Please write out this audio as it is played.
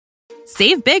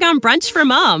Save big on brunch for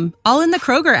mom, all in the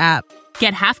Kroger app.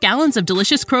 Get half gallons of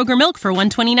delicious Kroger milk for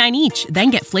 $1.29 each.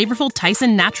 Then get flavorful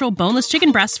Tyson natural boneless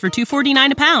chicken breasts for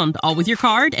 $2.49 a pound, all with your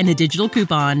card and a digital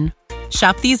coupon.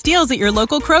 Shop these deals at your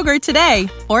local Kroger today,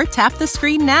 or tap the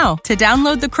screen now to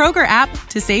download the Kroger app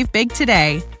to save big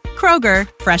today. Kroger,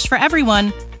 fresh for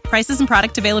everyone. Prices and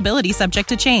product availability subject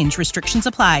to change. Restrictions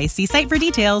apply. See site for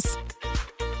details.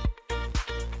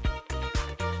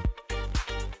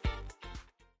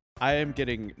 I am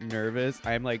getting nervous.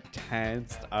 I am like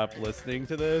tensed up listening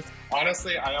to this.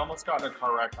 Honestly, I almost got in a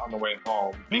car wreck on the way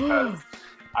home because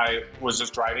I was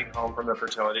just driving home from the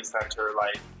fertility center,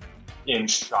 like in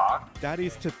shock.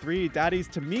 Daddies to 3, daddies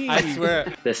to me. I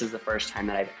swear. This is the first time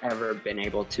that I've ever been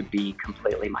able to be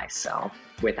completely myself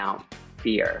without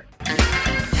fear.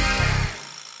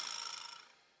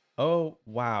 Oh,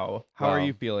 wow. How are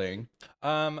you feeling?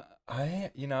 I'm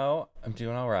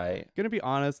doing all right. Gonna be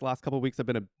honest, last couple of weeks have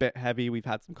been a bit heavy. We've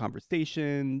had some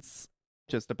conversations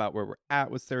just about where we're at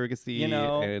with surrogacy.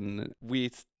 And we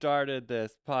started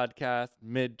this podcast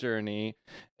mid-journey,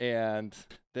 and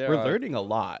we're learning a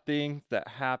lot. Things that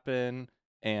happen,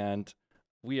 and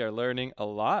we are learning a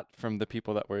lot from the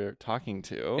people that we're talking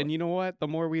to. And you know what? The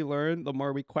more we learn, the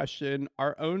more we question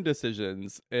our own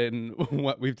decisions and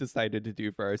what we've decided to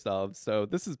do for ourselves. So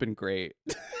this has been great.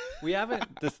 We haven't,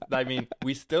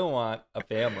 we still want a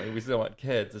family. We still want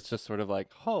kids. It's just sort of like,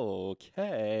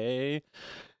 okay,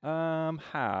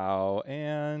 how?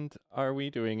 And are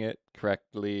we doing it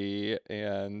correctly?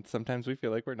 And sometimes we feel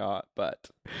like we're not,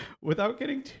 but. Without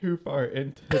getting too far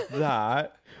into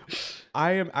that,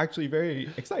 I am actually very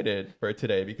excited for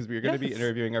today because we are going to be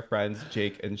interviewing our friends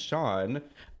Jake and Sean,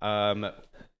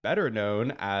 better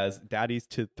known as Daddies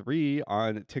to 3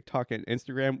 on TikTok and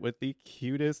Instagram, with the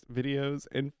cutest videos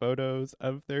and photos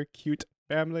of their cute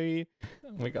family.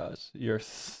 Oh my gosh, you're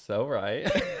so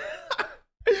right.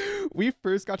 We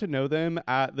first got to know them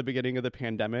at the beginning of the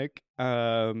pandemic,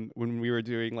 when we were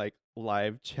doing like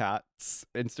live chats,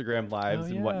 Instagram lives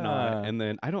and whatnot. And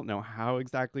then I don't know how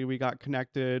exactly we got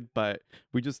connected, but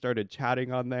we just started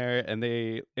chatting on there, and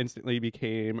they instantly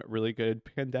became really good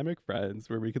pandemic friends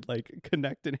where we could like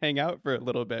connect and hang out for a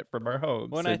little bit from our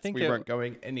homes since we weren't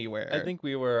going anywhere. I think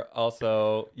we were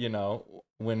also,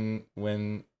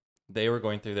 when they were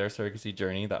going through their surrogacy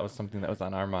journey, that was something that was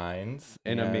on our minds.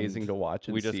 And amazing to watch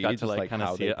and we just got to like kind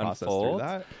of see it unfold.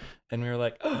 And we were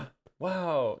like, oh,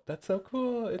 wow, that's so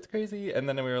cool. It's crazy. And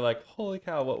then we were like, holy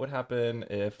cow, what would happen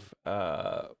if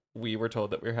we were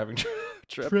told that we were having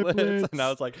triplets? And I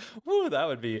was like, whoo, that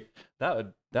would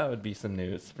be some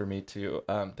news for me to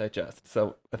digest.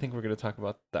 So I think we're going to talk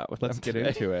about that with Let's them get today.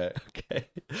 into it. Okay.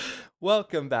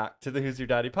 Welcome back to the Who's Your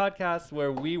Daddy podcast,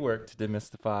 where we work to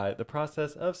demystify the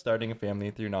process of starting a family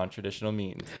through non-traditional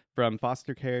means. From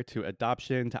foster care to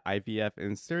adoption to IVF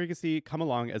and surrogacy, come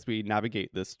along as we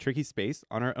navigate this tricky space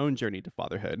on our own journey to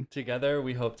fatherhood. Together,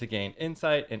 we hope to gain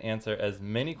insight and answer as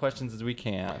many questions as we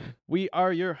can. We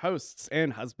are your hosts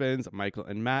and husbands, Michael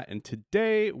and Matt, and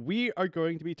today we are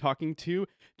going to be talking to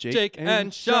Jake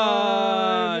and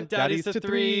Sean, Daddies to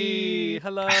 3.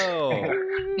 Hello.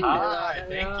 Hi,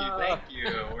 thank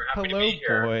you. We're happy to be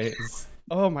here. Boys.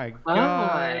 Oh my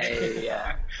god.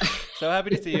 So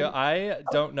happy to see you. I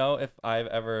don't know if I've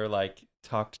ever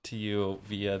talked to you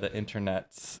via the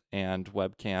internets and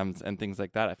webcams and things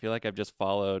like that. I feel like I've just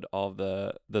followed all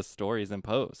the stories and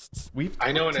posts.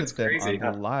 I know, and it's crazy.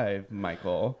 On live,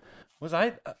 Michael. Was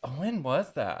I? When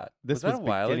was that? This was that a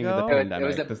while beginning ago? Of the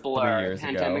pandemic. It was a blur,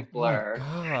 pandemic blur.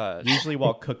 Oh, gosh. Usually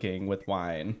while cooking with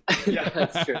wine. Yeah,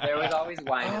 that's true. There was always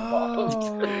wine involved.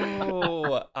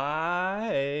 Oh,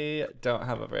 I don't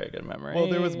have a very good memory. Well,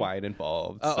 there was wine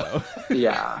involved, so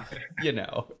yeah,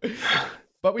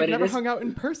 But we've never hung out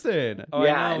in person. Oh,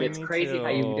 yeah, and it's crazy how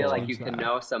you feel like you can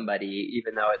know somebody,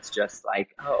 even though it's just like,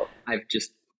 oh, I've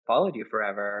just followed you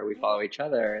forever. We follow each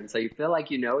other, and so you feel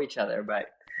like you know each other, but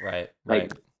right.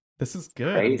 This is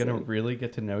good. Crazy. I'm gonna really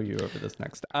get to know you over this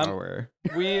next hour.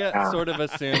 We sort of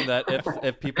assume that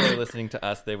if people are listening to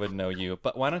us, they would know you.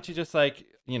 But why don't you just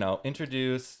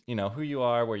introduce, who you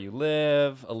are, where you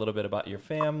live, a little bit about your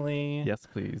family. Yes,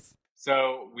 please.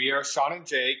 So we are Sean and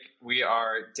Jake. We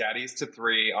are Daddies to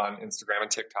 3 on Instagram and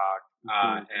TikTok.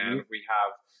 And we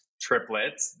have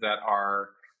triplets that are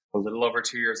a little over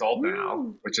 2 years old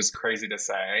now, which is crazy to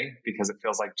say because it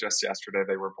feels like just yesterday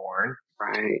they were born.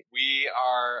 Right. We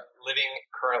are living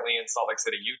currently in Salt Lake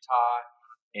City, Utah,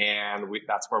 and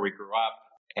that's where we grew up,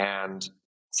 and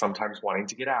sometimes wanting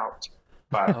to get out.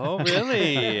 But oh,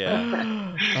 really?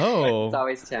 Oh. It's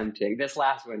always tempting. This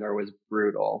last winter was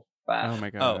brutal. But... Oh my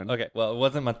God. Oh, okay. Well, it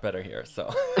wasn't much better here,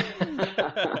 so.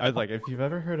 I was like, if you've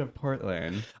ever heard of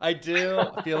Portland. I do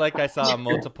feel like I saw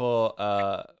multiple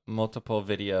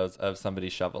videos of somebody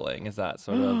shoveling. Is that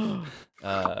sort of,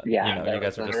 you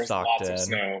guys are just socked in.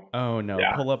 Snow. Oh no,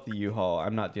 pull up the U-Haul.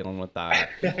 I'm not dealing with that.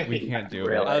 We can't do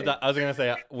it. I was going to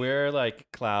say, we're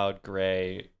like cloud,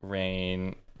 gray,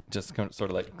 rain, just sort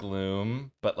of like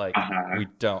gloom, but like we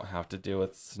don't have to deal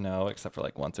with snow except for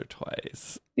like once or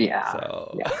twice. Yeah.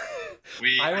 So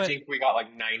I think we got like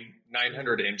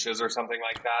 900 inches or something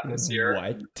like that this year.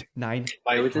 What? 900?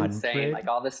 It was insane. Like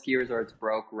all the ski resorts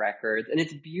broke records, and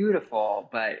it's beautiful,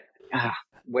 but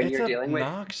when you're dealing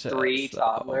with 3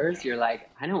 toddlers, you're like,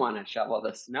 I don't want to shovel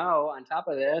the snow on top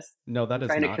of this. No, that is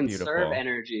trying not to conserve beautiful.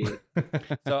 energy.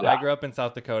 So I grew up in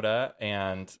South Dakota,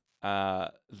 and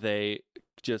they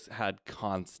just had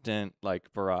constant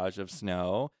like barrage of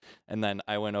snow, and then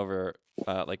I went over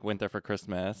went there for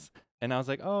Christmas, and I was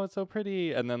like, oh, it's so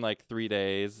pretty, and then like 3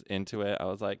 days into it I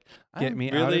was like, Get me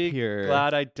really out of here.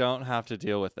 Glad I don't have to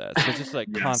deal with this. It's just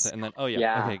like constant, and then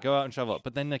okay, go out and shovel it,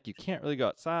 but then like you can't really go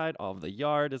outside. All of the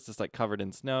yard is just like covered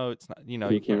in snow. It's not, you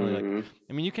can't really like,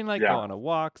 I mean, you can like go on a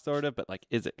walk sort of, but like,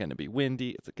 is it going to be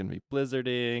windy? Is it going to be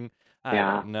blizzarding? I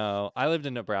don't know. I lived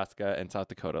in Nebraska and South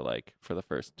Dakota like for the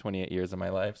first 28 years of my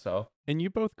life. So. And you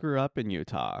both grew up in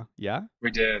Utah, yeah? We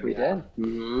did. We did.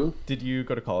 Mm-hmm. Did you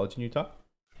go to college in Utah?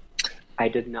 I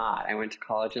did not. I went to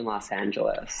college in Los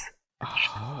Angeles. Oh,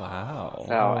 wow.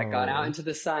 So I got out into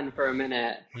the sun for a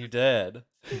minute. You did.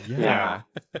 Yeah.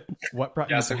 What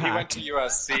brought you back? So he went to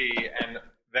USC, and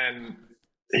then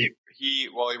he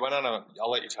went on I'll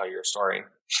let you tell your story.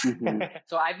 Mm-hmm.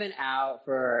 So I've been out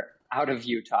of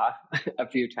Utah a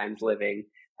few times living.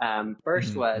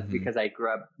 First was because I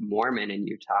grew up Mormon in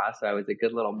Utah, so I was a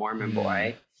good little Mormon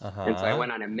boy. And so I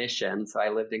went on a mission. So I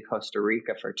lived in Costa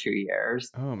Rica for 2 years.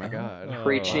 Oh my God.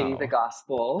 Preaching the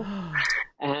gospel.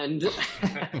 And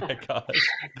oh my gosh.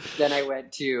 Then I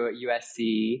went to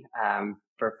USC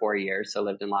for 4 years, so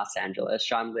lived in Los Angeles.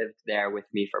 Sean lived there with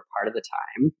me for part of the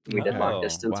time. We did long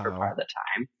distance for part of the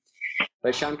time.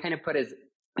 But Sean kind of put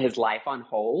his life on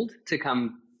hold to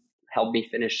come help me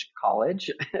finish college.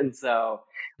 And so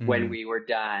when we were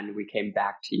done, we came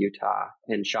back to Utah,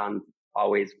 and Sean's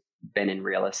always been in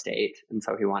real estate. And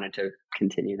so he wanted to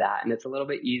continue that. And it's a little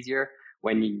bit easier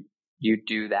when you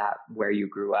do that where you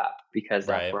grew up, because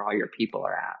that's where all your people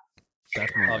are at.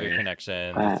 Definitely. All your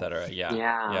connections, etc. Yeah.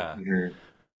 Mm-hmm. Oh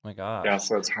my gosh. Yeah.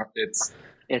 So it's hard.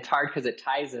 It's hard because it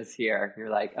ties us here. You're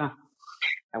like, oh,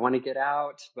 I want to get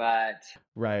out, but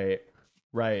right.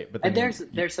 But then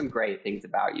there's some great things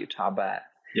about Utah, but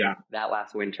that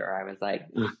last winter I was like,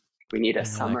 we need a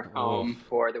summer home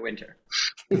for the winter.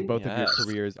 Because both of your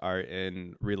careers are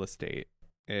in real estate,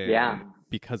 and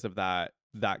because of that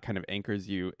kind of anchors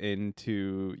you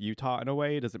into Utah in a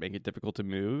way. Does it make it difficult to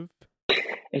move?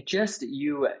 It just,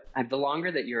 the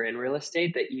longer that you're in real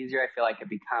estate, the easier I feel like it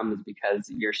becomes, because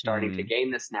you're starting to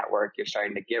gain this network. You're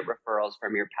starting to get referrals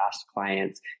from your past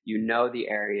clients. You know the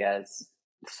areas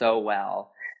so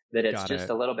well that it's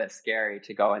a little bit scary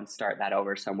to go and start that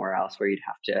over somewhere else where you'd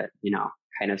have to,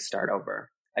 kind of start over.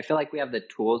 I feel like we have the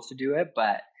tools to do it,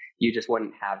 but you just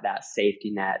wouldn't have that safety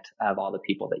net of all the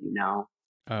people that you know.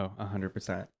 Oh,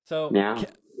 100%. So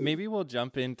maybe we'll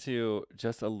jump into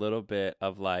just a little bit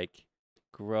of like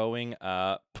growing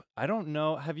up. I don't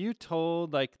know. Have you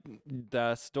told like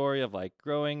the story of like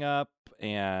growing up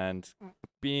and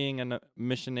being a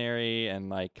missionary and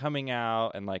like coming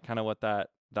out and like kind of what that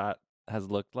has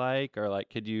looked like? Or like,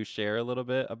 could you share a little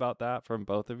bit about that from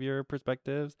both of your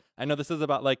perspectives? I know this is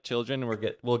about like children.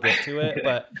 We'll get to it,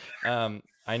 but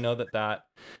I know that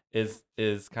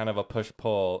is kind of a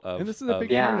push-pull of, and this is a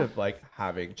big part of like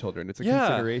having children. It's a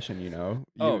consideration,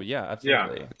 absolutely. Yeah,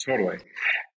 totally.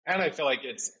 And I feel like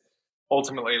it's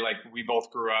ultimately like we both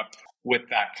grew up with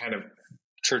that kind of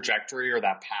trajectory or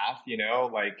that path,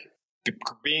 like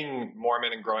being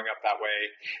Mormon and growing up that way,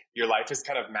 your life is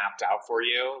kind of mapped out for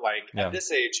you. Like at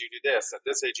this age, you do this, at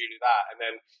this age, you do that. And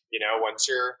then, once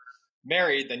you're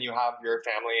married, then you have your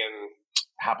family and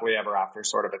happily ever after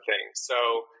sort of a thing. So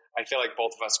I feel like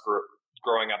both of us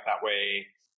growing up that way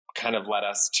kind of led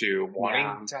us to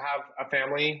wanting to have a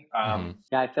family.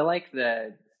 I feel like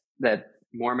the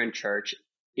Mormon church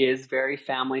is very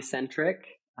family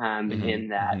centric. In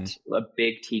that a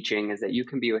big teaching is that you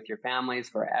can be with your families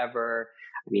forever.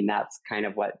 I mean, that's kind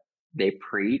of what they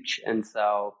preach. And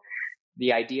so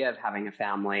the idea of having a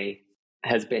family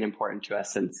has been important to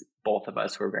us since both of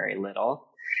us were very little.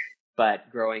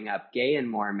 But growing up gay and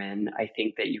Mormon, I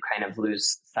think that you kind of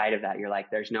lose sight of that. You're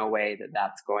like, there's no way that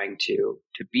that's going to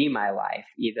be my life.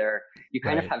 Either you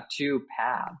kind of have two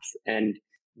paths, and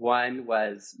One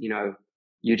was,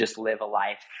 you just live a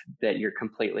life that you're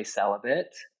completely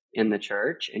celibate in the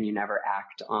church and you never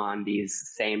act on these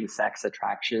same sex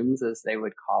attractions, as they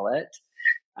would call it.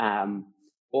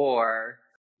 Or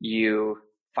you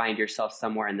find yourself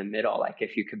somewhere in the middle, like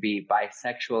if you could be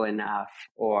bisexual enough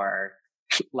or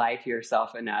lie to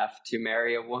yourself enough to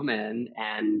marry a woman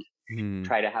and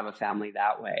try to have a family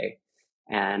that way.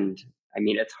 And I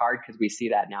mean, it's hard because we see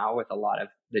that now with a lot of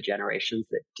the generations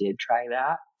that did try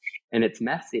that. And it's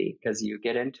messy because you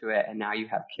get into it and now you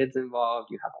have kids involved,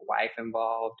 you have a wife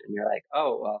involved, and you're like,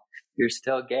 oh, well, you're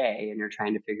still gay and you're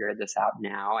trying to figure this out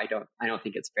now. I don't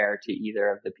think it's fair to either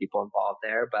of the people involved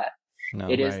there, but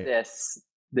it is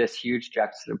this huge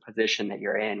juxtaposition that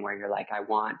you're in where you're like, I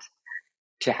want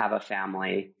to have a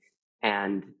family.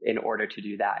 And in order to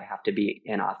do that, I have to be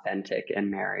inauthentic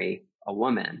and marry a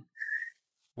woman.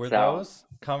 Were those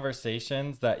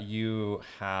conversations that you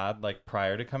had like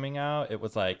prior to coming out? It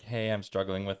was like, hey, I'm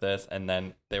struggling with this. And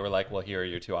then they were like, well, here are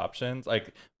your two options.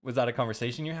 Like, was that a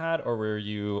conversation you had, or were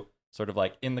you sort of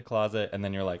like in the closet and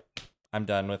then you're like, I'm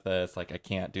done with this. Like, I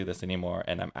can't do this anymore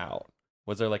and I'm out.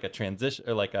 Was there like a transition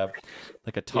or like a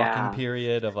talking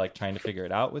period of like trying to figure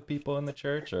it out with people in the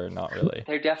church, or not really?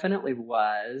 There definitely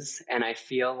was. And I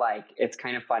feel like it's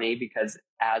kind of funny because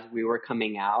as we were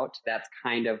coming out, that's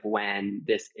kind of when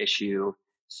this issue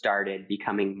started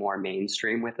becoming more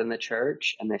mainstream within the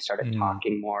church, and they started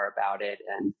talking more about it.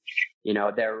 And,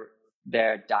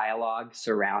 their dialogue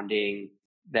surrounding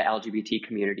the LGBT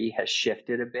community has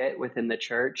shifted a bit within the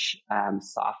church,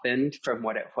 softened from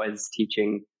what it was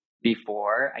teaching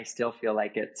before. I still feel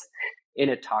like it's in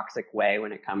a toxic way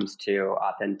when it comes to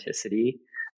authenticity,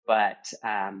 but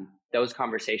those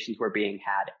conversations were being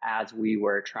had as we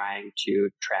were trying to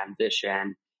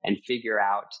transition and figure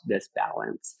out this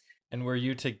balance. And were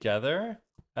you together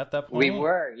at that point? We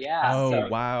were, yeah. Oh, so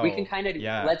wow. We can kind of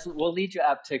we'll lead you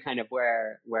up to kind of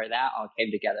where that all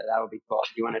came together. That would be cool.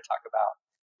 Do you want to talk about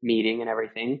meeting and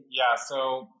everything? Yeah.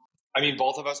 So I mean,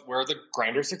 both of us, we're the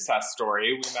Grindr success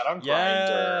story. We met on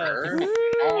Grindr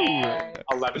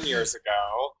 11 years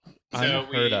ago.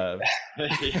 Unheard of.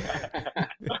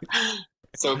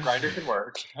 So Grindr can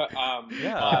work.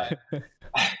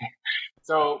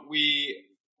 So we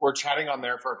were chatting on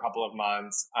there for a couple of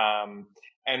months.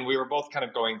 And we were both kind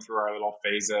of going through our little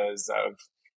phases of,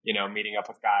 meeting up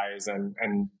with guys and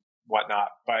whatnot.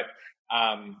 But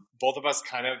both of us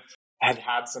kind of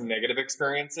had some negative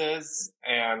experiences,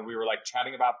 and we were like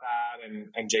chatting about that,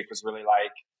 and Jake was really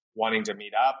like wanting to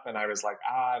meet up, and I was like,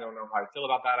 I don't know how I feel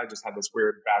about that. I just had this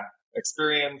weird bad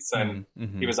experience, and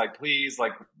he was like, please,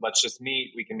 like, let's just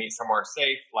meet. We can meet somewhere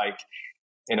safe, like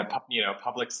in a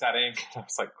public setting. I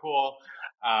was like, cool.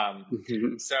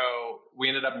 So we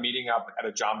ended up meeting up at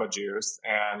a Jamba Juice,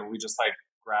 and we just like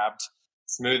grabbed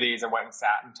smoothies and went and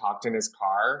sat and talked in his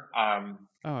car.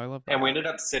 I love that. And we ended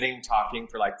up sitting talking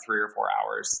for like 3 or 4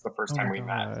 hours the first time we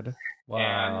met.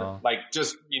 Wow. And like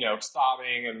just,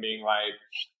 sobbing and being like,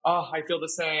 oh, I feel the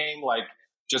same. Like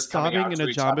just coming out in a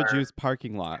Jamba Juice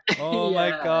parking lot. Oh my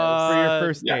God. For your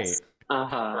first date. Yes. For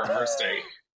our first date.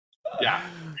 Yeah.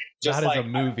 Just that is a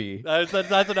movie. That's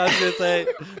what I was going to say.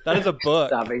 That is a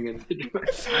book.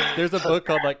 There's a book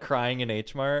called like Crying in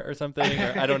H Mart or something,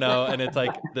 or I don't know. And it's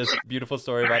like this beautiful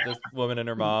story about this woman and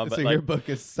her mom. But so like, your book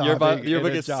is sobbing. Your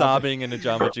book is sobbing in a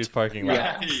Jamba Juice parking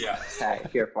lot. Yeah. Okay,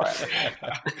 here for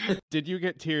it. Did you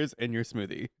get tears in your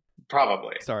smoothie?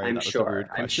 Probably. Sorry, I'm that was sure. a weird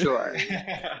question. I'm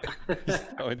sure.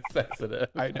 So insensitive.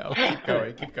 I know.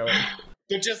 Keep going.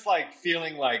 But just like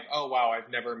feeling like, oh wow,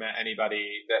 I've never met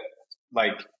anybody that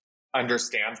like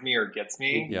understands me or gets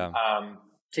me. Yeah.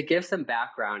 To give some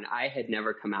background, I had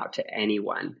never come out to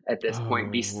anyone at this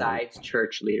point besides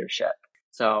church leadership.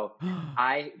 So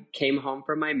I came home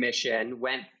from my mission,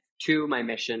 went to my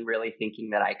mission really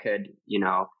thinking that I could,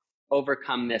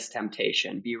 overcome this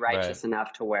temptation, be righteous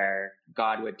enough to where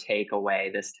God would take away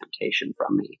this temptation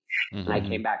from me. And I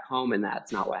came back home and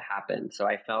that's not what happened. So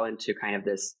I fell into kind of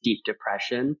this deep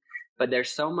depression. But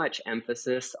there's so much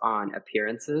emphasis on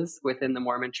appearances within the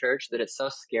Mormon church that it's so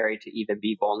scary to even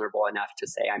be vulnerable enough to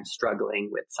say I'm struggling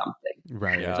with something.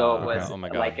 Right. Yeah. So it was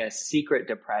like a secret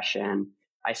depression.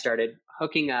 I started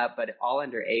hooking up, but all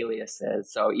under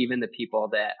aliases. So even the people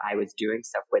that I was doing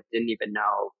stuff with didn't even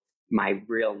know my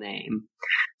real name.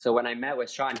 So when I met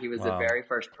with Sean, he was the very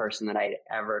first person that I'd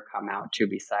ever come out to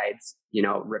besides,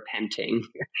 repenting.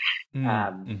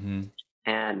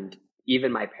 And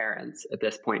even my parents at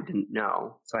this point didn't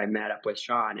know. So I met up with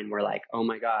Sean and we're like, oh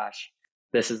my gosh,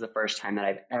 this is the first time that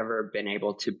I've ever been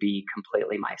able to be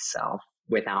completely myself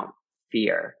without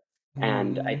fear.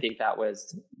 And I think that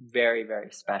was very,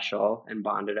 very special and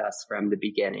bonded us from the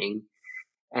beginning.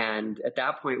 And at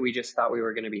that point, we just thought we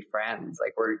were going to be friends.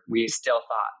 Like we still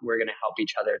thought we're going to help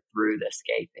each other through this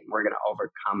gay thing. We're going to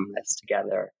overcome this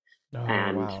together. Oh,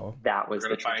 and wow. that was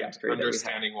the trajectory.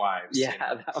 Understanding wives.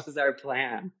 Yeah, that was our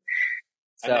plan.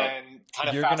 So and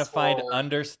then you're going to find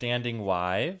understanding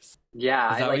wives? Yeah,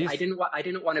 I didn't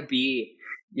want to be,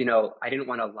 I didn't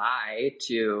want to lie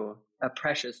to a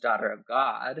precious daughter of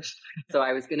God. So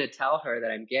I was going to tell her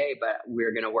that I'm gay, but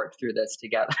we're going to work through this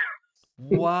together.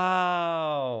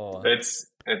 Wow. It's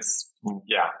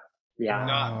yeah.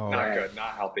 Wow. Not good,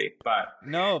 not healthy. But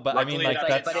no, but I mean, like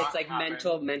but it's like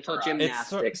mental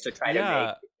gymnastics to try to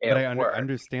make it but I work.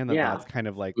 understand that that's kind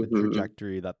of like the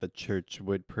trajectory that the church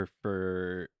would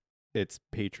prefer its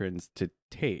patrons to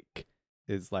take,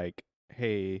 is like,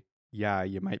 hey, yeah,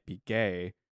 you might be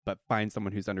gay, but find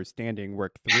someone who's understanding,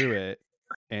 work through it,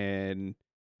 and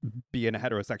be in a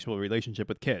heterosexual relationship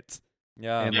with kids.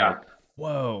 Yeah. And like,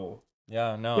 whoa.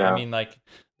 Yeah, no, I mean, like,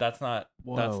 that's not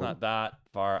that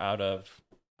far out of,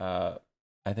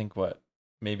 I think what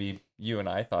maybe you and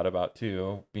I thought about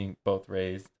too, being both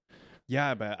raised.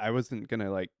 Yeah, but I wasn't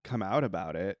gonna like come out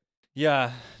about it.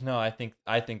 Yeah, no, I think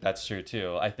that's true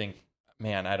too. I think,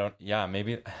 man,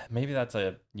 maybe that's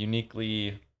a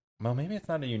uniquely, well, maybe it's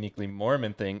not a uniquely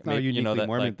Mormon thing. It's not a uniquely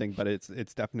Mormon thing, but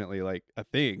it's definitely like a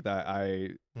thing that I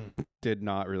did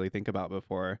not really think about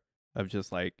before, of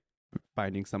just like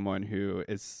finding someone who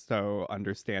is so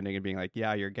understanding and being like,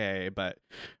 yeah, you're gay, but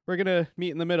we're gonna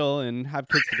meet in the middle and have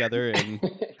kids together and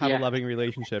have a loving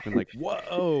relationship. And like,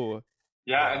 whoa.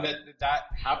 Yeah, and that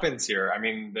happens here. I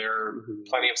mean, there are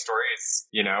plenty of stories.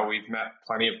 We've met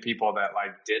plenty of people that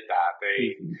like did that.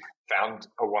 They found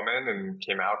a woman and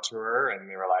came out to her, and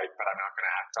they were like, "But I'm not going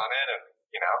to act on it." And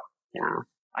Yeah,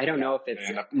 I don't know if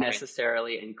it's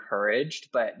necessarily encouraged,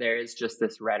 but there is just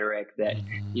this rhetoric that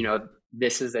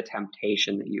this is a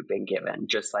temptation that you've been given.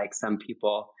 Just like some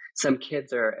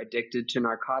kids are addicted to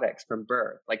narcotics from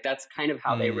birth. Like that's kind of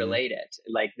how they relate it.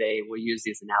 Like they will use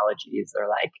these analogies. They're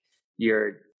like,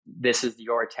 this is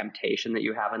your temptation that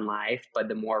you have in life, but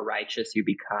the more righteous you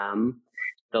become,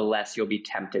 the less you'll be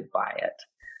tempted by it.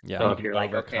 Yeah. So if you're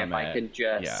like, okay, if I can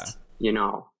just,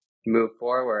 move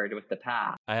forward with the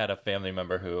path. I had a family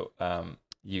member who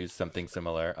used something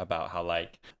similar about how,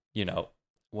 like,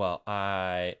 well,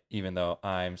 even though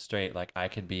I'm straight, like I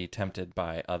could be tempted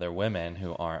by other women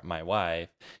who aren't my wife,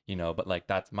 but like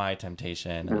that's my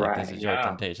temptation. And like, this is your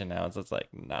temptation now. So it's like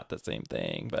not the same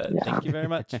thing, but thank you very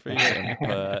much for your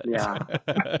input.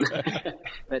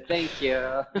 But thank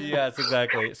you. Yes,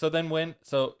 exactly. So then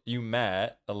so you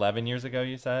met 11 years ago,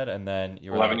 you said, and then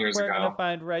you were 11 like, years we're ago. going to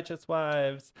find righteous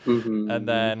wives. And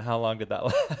then how long did that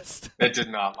last? It did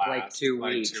not last. Like 2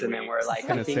 weeks. And then we're like,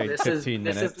 I think this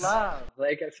is love.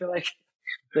 Like, I feel like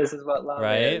this is what love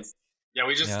is. Yeah,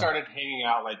 we just started hanging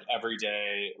out like every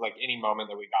day, like any moment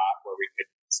that we got where we could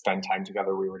spend time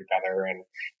together, we were together. And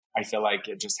I feel like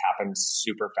it just happened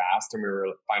super fast, and we were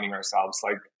finding ourselves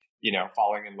like,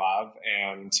 falling in love.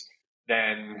 And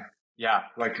then,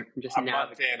 like just a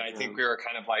month in, I think we were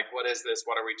kind of like, what is this?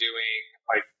 What are we doing?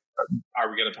 Like,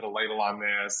 are we going to put a label on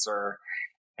this?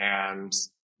 And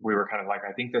we were kind of like,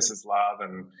 I think this is love.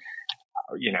 And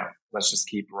let's just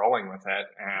keep rolling with it.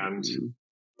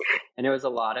 And it was a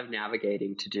lot of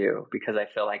navigating to do, because I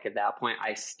feel like at that point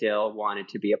I still wanted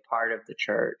to be a part of the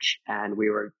church, and we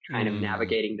were kind of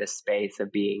navigating this space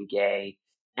of being gay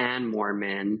and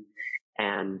Mormon,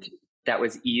 and that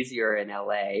was easier in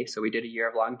LA. So we did a year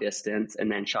of long distance,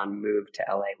 and then Sean moved to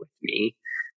LA with me.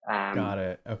 Got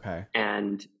it. Okay.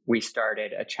 And we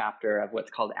started a chapter of what's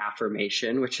called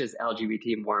Affirmation, which is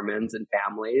LGBT Mormons and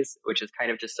families, which is kind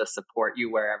of just to support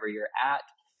you wherever you're at.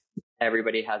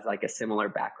 Everybody has like a similar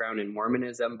background in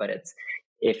Mormonism, but it's,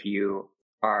 if you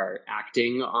are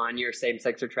acting on your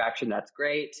same-sex attraction, that's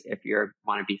great. If you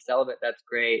want to be celibate, that's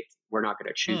great. We're not going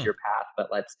to choose your path, but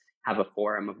let's have a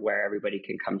forum of where everybody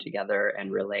can come together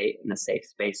and relate in a safe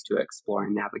space to explore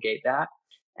and navigate that.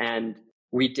 And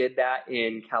we did that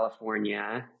in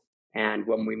California. And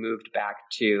when we moved back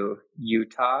to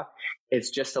Utah,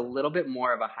 it's just a little bit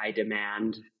more of a high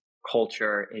demand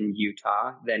culture in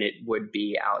Utah than it would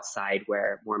be outside,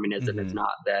 where Mormonism is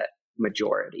not the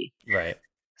majority. Right.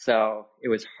 So it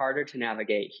was harder to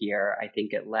navigate here. I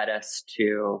think it led us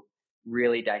to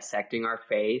really dissecting our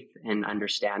faith and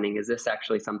understanding, is this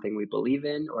actually something we believe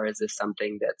in, or is this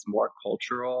something that's more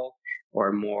cultural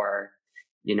or more,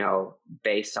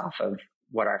 based off of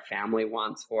what our family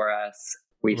wants for us?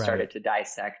 We started to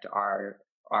dissect our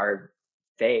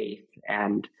faith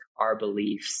and our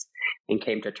beliefs, and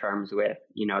came to terms with,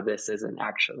 this isn't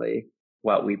actually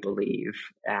what we believe.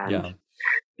 And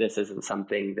this isn't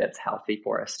something that's healthy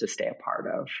for us to stay a part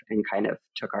of, and kind of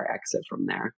took our exit from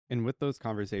there. And with those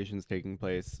conversations taking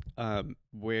place,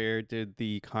 where did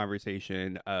the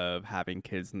conversation of having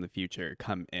kids in the future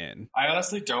come in? I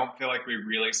honestly don't feel like we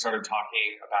really started talking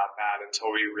about that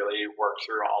until we really worked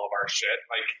through all of our shit.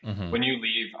 Like when you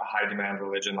leave a high demand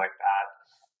religion like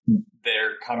that,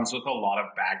 there comes with a lot of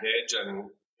baggage and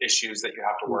issues that you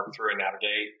have to work through and navigate.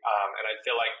 And I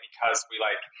feel like because we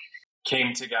like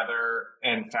came together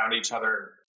and found each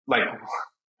other, like,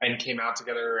 and came out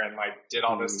together and like did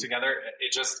all this together,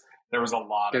 it just, there's a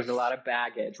lot of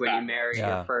baggage when you marry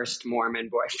your first Mormon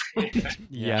boyfriend.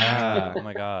 Oh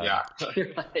my God. Yeah.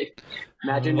 Like,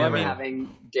 imagine never having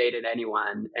dated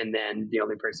anyone, and then the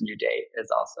only person you date is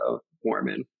also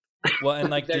Mormon. Well, and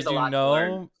like, did you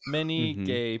know many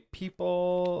gay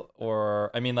people, or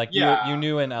I mean, like you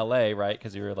knew in LA, right?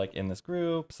 Because you were like in this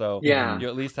group, so you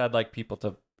at least had like people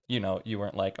to, you know, you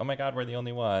weren't like, oh my God, we're the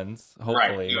only ones.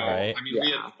 Hopefully, right? I mean,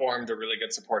 we had formed a really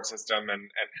good support system and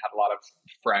had a lot of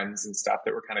friends and stuff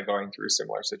that were kind of going through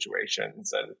similar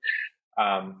situations,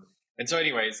 and so,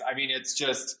 anyways, I mean, it's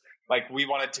just like we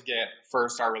wanted to get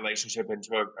first our relationship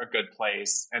into a good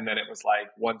place. And then it was like,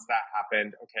 once that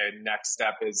happened, okay, next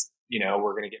step is, you know,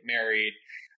 we're going to get married.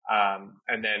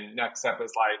 And then next step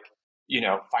is like, you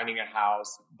know, finding a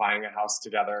house, buying a house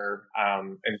together,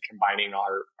 and combining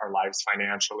our lives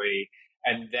financially.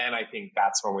 And then I think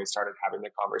that's when we started having the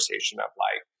conversation of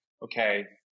like, okay,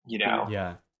 you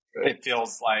know, it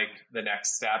feels like the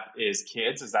next step is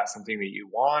kids. Is that something that you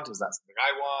want? Is that something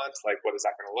I want? Like, what is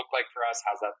that going to look like for us?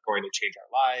 How's that going to change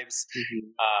our lives?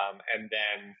 And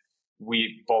then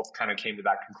we both kind of came to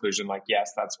that conclusion, like,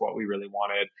 yes, that's what we really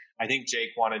wanted. I think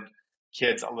Jake wanted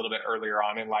kids a little bit earlier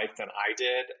on in life than I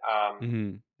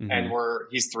did. And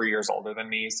he's 3 years older than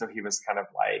me. So he was kind of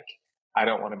like, I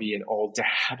don't want to be an old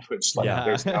dad, which like,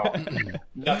 there's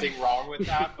nothing wrong with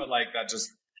that. But like, that just,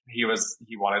 he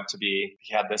wanted to be,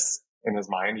 he had this in his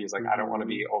mind. He was like, I don't want to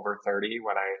be over 30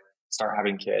 when I start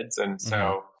having kids. And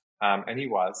so, and he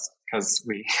was,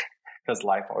 because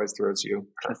life always throws you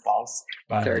curveballs.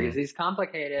 Surrogacy's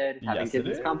complicated. Having kids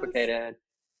is complicated.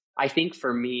 I think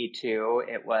for me too,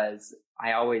 it was,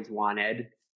 I always wanted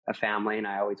a family and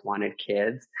I always wanted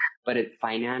kids, but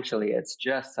financially, it's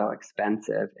just so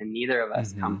expensive. And neither of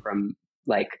us come from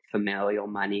like familial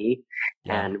money.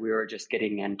 And we were just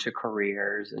getting into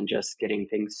careers and just getting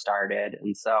things started.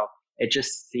 And so it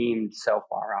just seemed so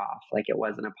far off, like it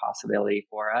wasn't a possibility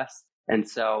for us. And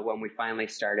so when we finally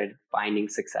started finding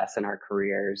success in our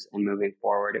careers and moving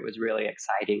forward, it was really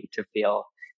exciting to feel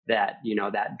that, you know,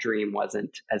 that dream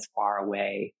wasn't as far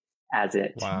away as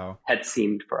it had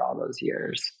seemed for all those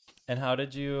years. And how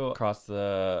did you cross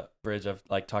the bridge of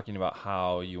like talking about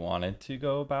how you wanted to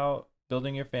go about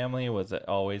building your family? Was it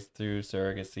always through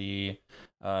surrogacy?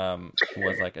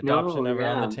 Was like adoption ever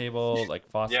on the table, like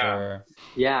foster?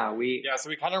 So we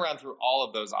kind of ran through all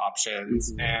of those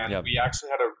options, and we actually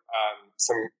had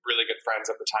some really good friends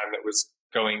at the time that was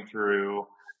going through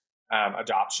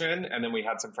adoption, and then we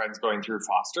had some friends going through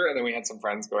foster, and then we had some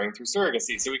friends going through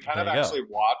surrogacy. So we kind of actually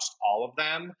watched all of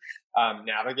them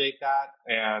navigate that.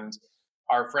 And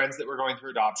our friends that were going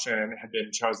through adoption had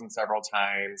been chosen several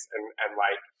times, and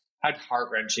like had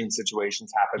heart-wrenching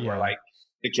situations happen where like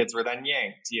the kids were then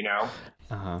yanked, you know?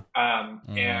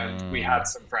 And we had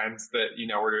some friends that, you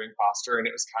know, were doing foster, and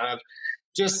it was kind of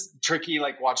just tricky,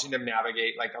 like watching them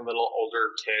navigate like a little older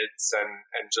kids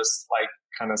and just like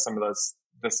kind of some of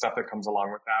the stuff that comes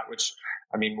along with that, which,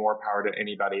 I mean, more power to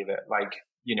anybody that like,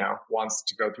 you know, wants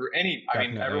to go through I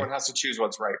mean, everyone has to choose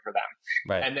what's right for them.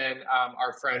 Right. And then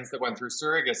our friends that went through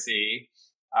surrogacy,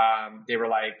 they were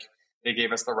like, they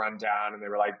gave us the rundown and they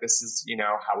were like, this is, you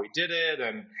know, how we did it.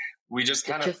 And we just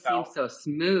kind of felt seemed so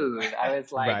smooth. I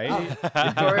was like,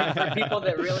 for people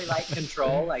that really like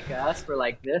control like us, we're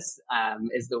like, this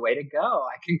is the way to go.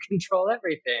 I can control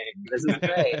everything. This is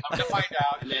great. I'm going to find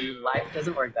out. And then life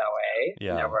doesn't work that way.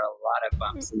 Yeah. There were a lot of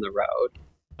bumps in the road.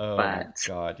 Oh, but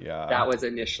God, yeah. That was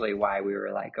initially why we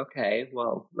were like, okay,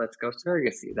 well, let's go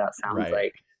surrogacy. That sounds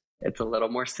like it's a little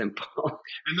more simple.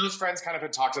 And those friends kind of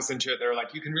had talked us into it. They were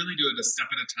like, you can really do it a step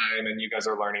at a time. And you guys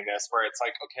are learning this, where it's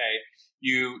like, okay,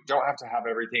 you don't have to have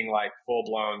everything like full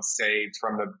blown saved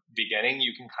from the beginning.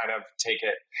 You can kind of take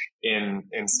it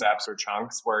in steps or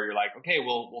chunks where you're like, okay,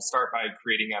 we'll start by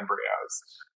creating embryos.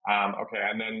 Okay.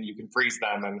 And then you can freeze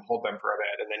them and hold them for a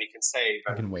bit, and then you can save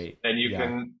and you can wait. Then you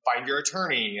can find your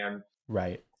attorney. And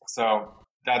so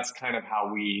that's kind of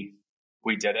how we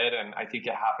did it. And I think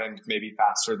it happened maybe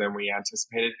faster than we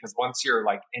anticipated, because once you're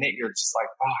like in it, you're just like,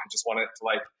 oh, I just want it to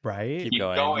like keep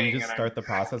going. You just start the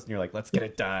process and you're like, let's get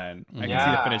it done. I can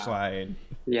see the finish line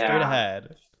straight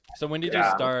ahead. So when did you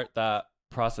start that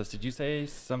process? Did you say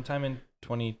sometime in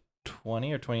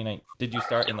 2020 or 2019? Did you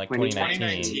start in like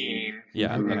 2019? 2019.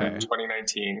 Yeah. Okay.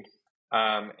 2019.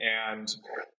 And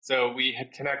so we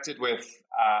had connected with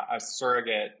a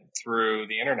surrogate through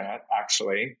the internet,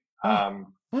 actually. That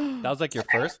was like your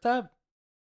first step?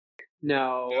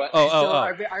 No.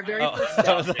 Our very first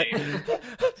step.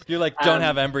 You're like, don't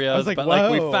have embryos, like, but whoa.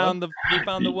 like we found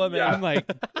the woman. Yeah. I'm like,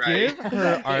 give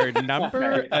her our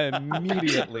number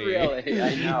immediately. Really,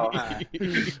 I know. Huh?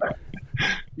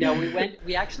 No,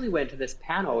 we actually went to this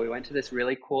panel. We went to this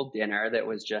really cool dinner that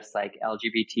was just like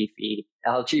LGBTQIA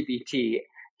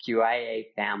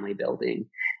family building,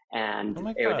 and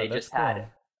they just had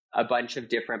a bunch of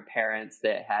different parents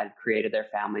that had created their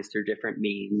families through different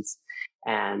means,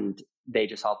 and they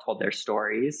just all told their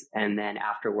stories. And then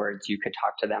afterwards you could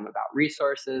talk to them about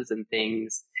resources and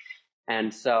things.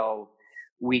 And so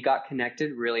we got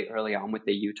connected really early on with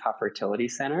the Utah Fertility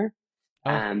Center.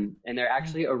 And they're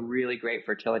actually a really great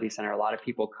fertility center. A lot of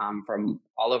people come from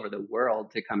all over the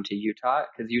world to come to Utah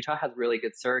because Utah has really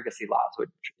good surrogacy laws, which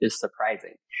is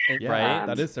surprising. Right?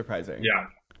 That is surprising. Yeah.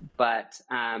 But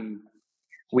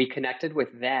we connected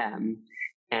with them,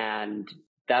 and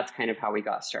that's kind of how we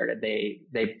got started. They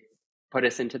put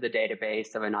us into the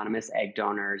database of anonymous egg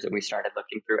donors, and we started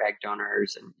looking through egg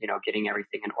donors and, getting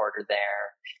everything in order there,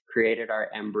 created our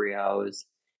embryos.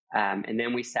 And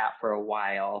then we sat for a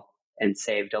while and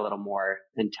saved a little more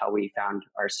until we found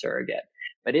our surrogate.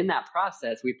 But in that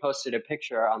process, we posted a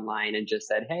picture online and just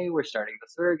said, hey, we're starting the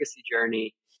surrogacy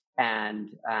journey. And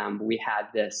we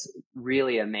had this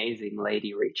really amazing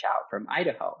lady reach out from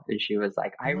Idaho. And she was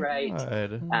like, I write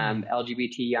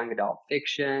LGBT young adult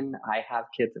fiction. I have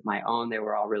kids of my own. They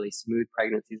were all really smooth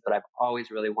pregnancies, but I've always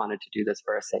really wanted to do this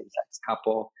for a same-sex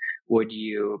couple. Would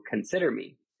you consider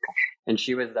me? And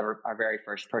she was our very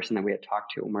first person that we had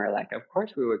talked to. And we were like, of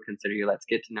course we would consider you. Let's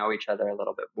get to know each other a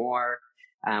little bit more.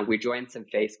 We joined some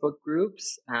Facebook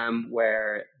groups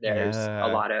where there's a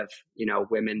lot of,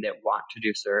 women that want to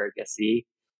do surrogacy.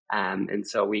 And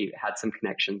so we had some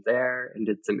connections there and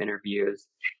did some interviews.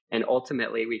 And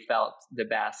ultimately, we felt the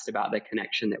best about the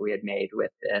connection that we had made with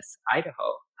this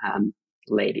Idaho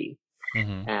lady.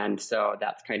 Mm-hmm. And so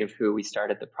that's kind of who we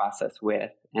started the process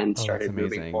with and started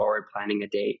moving forward, planning a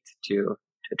date to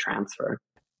transfer.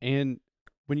 And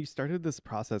when you started this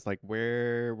process, like,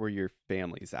 where were your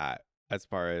families at as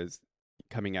far as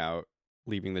coming out,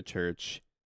 leaving the church,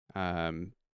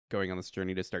 going on this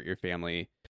journey to start your family?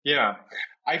 Yeah,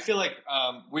 I feel like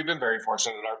we've been very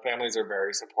fortunate. Our families are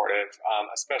very supportive,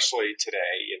 especially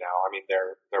today.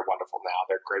 They're wonderful now.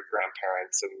 They're great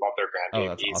grandparents and love their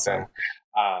grandbabies, awesome.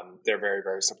 And they're very,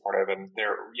 very supportive. And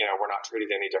we're not treated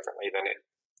any differently than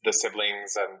the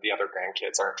siblings and the other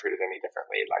grandkids aren't treated any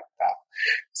differently, like that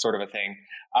sort of a thing.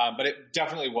 But it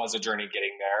definitely was a journey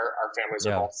getting there. Our families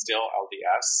are both still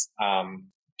LDS.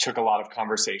 Took a lot of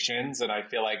conversations, and I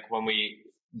feel like when we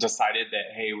decided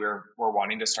that, hey, we're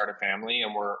wanting to start a family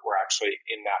and we're actually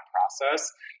in that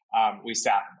process, we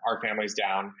sat our families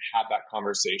down, had that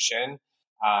conversation,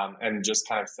 and just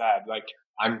kind of said, like,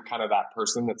 I'm kind of that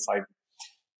person that's like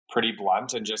pretty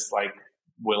blunt and just like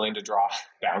willing to draw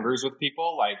boundaries with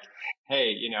people. Like,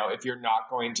 hey, if you're not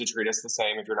going to treat us the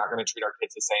same, if you're not going to treat our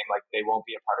kids the same, like, they won't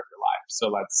be a part of your life. So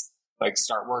let's like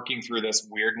start working through this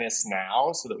weirdness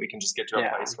now so that we can just get to a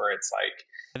place where it's like,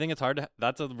 I think it's hard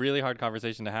that's a really hard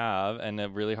conversation to have and a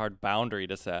really hard boundary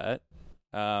to set.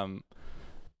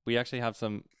 We actually have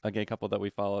a gay couple that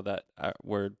we follow that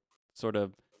were sort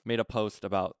of made a post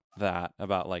about that,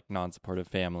 about like non-supportive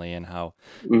family and how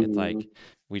it's like,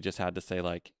 we just had to say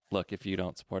like, look, if you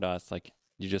don't support us, like,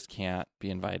 you just can't be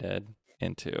invited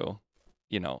into,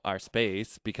 our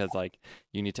space, because like,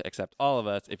 you need to accept all of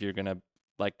us if you're going to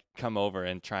like come over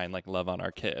and try and like love on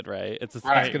our kid, right? It's just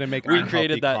it's going to make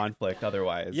created that conflict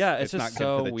otherwise. Yeah, it's just not so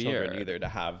good for the weird children either to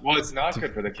have. Well, it's not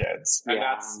good for the kids, and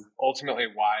that's ultimately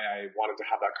why I wanted to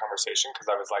have that conversation, because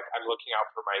I was like, I'm looking out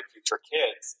for my future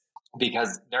kids,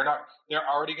 because they're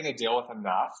already going to deal with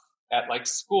enough at like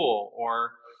school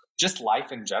or just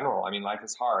life in general. I mean, life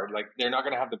is hard. Like, they're not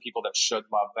going to have the people that should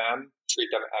love them treat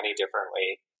them any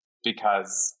differently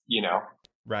because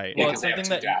right. Well, it's something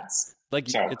that dads.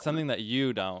 It's something that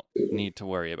you don't need to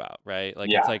worry about, right?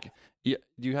 Like, it's like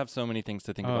you have so many things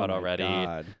to think about already.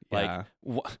 God. Like,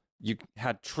 you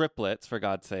had triplets, for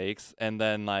God's sakes, and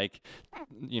then like,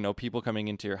 people coming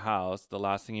into your house. The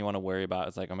last thing you want to worry about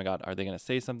is like, oh my God, are they going to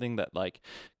say something that like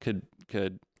could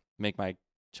make my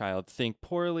child think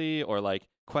poorly or like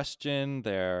question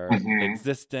their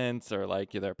existence or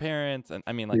like their parents? And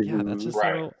I mean, like, that's just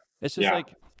so. It's just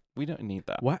like, we don't need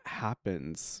that. What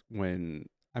happens when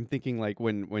I'm thinking like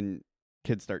when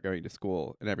kids start going to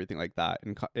school and everything like that,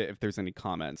 and if there's any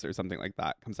comments or something like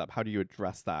that comes up, how do you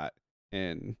address that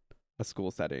in a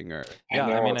school setting? Or I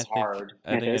think hard.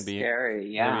 I think it'd be scary.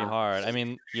 Yeah, it'd be hard. I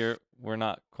mean, we're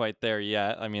not quite there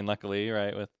yet. I mean, luckily,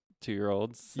 right, with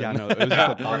 2-year-olds. Yeah, no, it was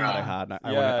just a thought that I had.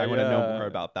 I want to know more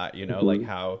about that. You know, like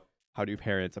how do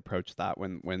parents approach that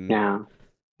when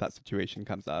that situation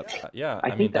comes up?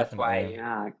 I think that's definitely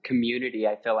why community,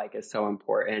 I feel like, is so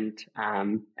important.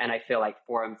 And I feel like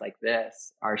forums like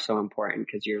this are so important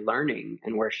because you're learning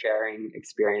and we're sharing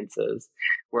experiences.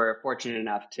 We're fortunate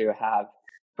enough to have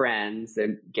friends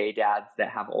and gay dads that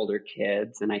have older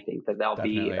kids. And I think that they'll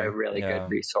be a really good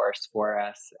resource for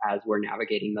us as we're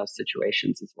navigating those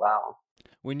situations as well.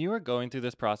 When you were going through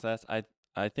this process,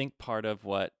 I think part of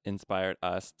what inspired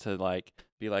us to like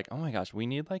be like, oh my gosh, we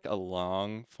need like a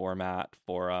long format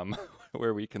forum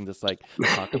where we can just like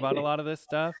talk about a lot of this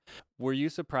stuff. Were you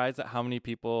surprised at how many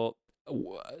people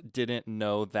didn't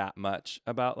know that much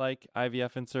about like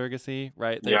IVF and surrogacy,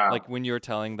 right? Like when you were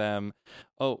telling them,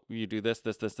 oh, you do this,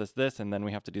 and then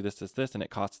we have to do this, and it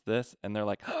costs this. And they're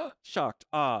like, oh, shocked,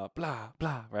 blah,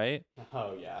 blah, right?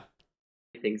 Oh, yeah.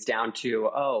 Things down to,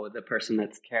 oh, the person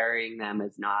that's carrying them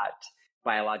is not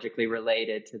biologically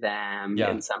related to them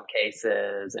in some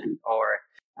cases. Or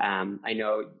I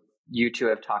know you two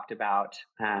have talked about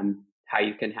how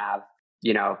you can have,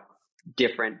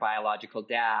 different biological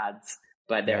dads,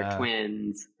 but they're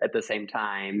twins at the same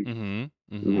time.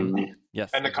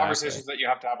 Yes. And the conversations that you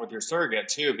have to have with your surrogate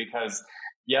too, because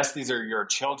yes, these are your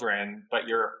children, but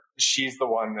she's the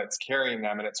one that's carrying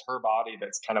them and it's her body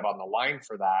that's kind of on the line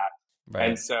for that. Right.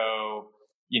 And so,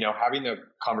 having the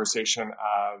conversation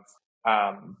of,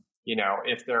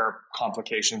 if there are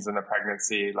complications in the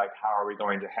pregnancy, like how are we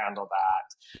going to handle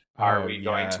that? Are we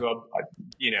going to,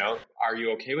 are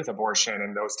you okay with abortion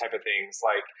and those type of things?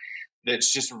 Like,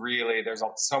 it's just really, there's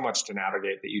so much to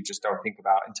navigate that you just don't think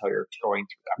about until you're going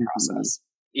through that process.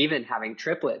 Even having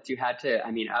triplets, you had to,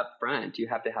 up front, you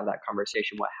have to have that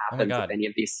conversation. What happens if any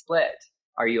of these split?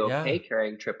 Are you okay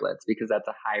carrying triplets? Because that's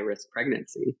a high risk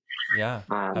pregnancy. Yeah,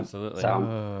 absolutely.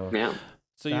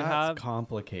 So that's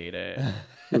complicated.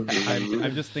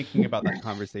 I'm just thinking about that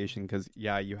conversation because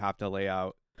you have to lay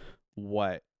out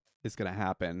what is going to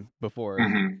happen before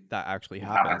that actually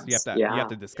happens. You have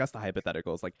to discuss the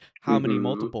hypotheticals, like how many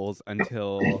multiples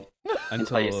until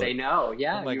you say no.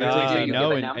 Yeah, like until you say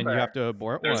no, and you have to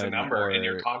abort. There's a number in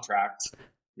your contract.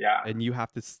 Yeah, and you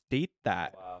have to state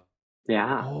that. Wow.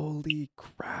 Yeah. Holy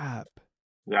crap.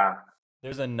 Yeah.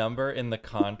 There's a number in the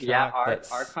contract. Yeah,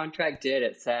 our contract did.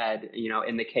 It said,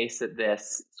 in the case that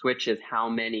this switches, how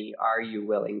many are you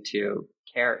willing to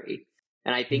carry?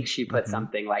 And I think she put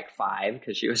something like 5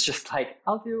 because she was just like,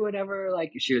 I'll do whatever.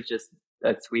 Like, she was just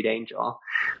a sweet angel.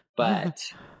 But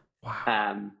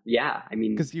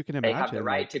because you can imagine they have the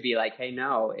right to be like, hey,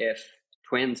 no, if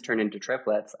twins turn into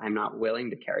triplets, I'm not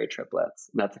willing to carry triplets.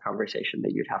 And that's a conversation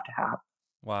that you'd have to have.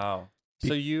 Wow.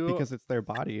 So because it's their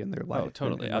body and their life. Oh,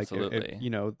 totally, and absolutely.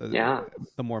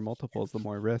 The more multiples, the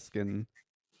more risk, and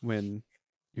when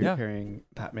you're carrying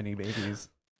that many babies.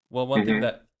 Well, one thing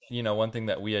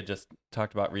that we had just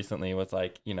talked about recently was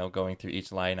like, going through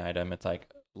each line item. It's like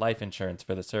life insurance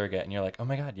for the surrogate, and you're like, oh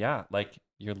my god, like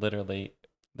you're literally,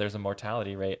 there's a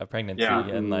mortality rate of pregnancy,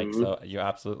 and like so you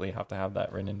absolutely have to have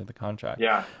that written into the contract.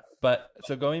 Yeah. But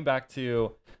so going back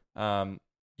to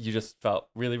you just felt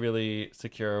really, really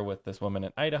secure with this woman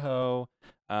in Idaho.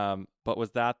 But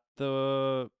was that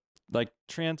the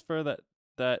transfer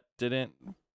that didn't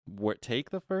take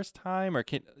the first time? Or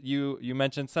you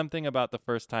mentioned something about the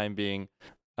first time being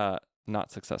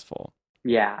not successful.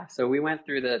 Yeah. So we went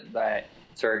through the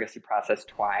surrogacy process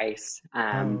twice.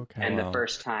 And the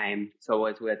first time,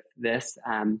 was with this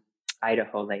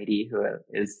Idaho lady who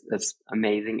is this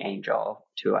amazing angel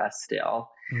to us still.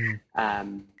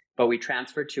 But we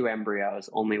transferred 2 embryos.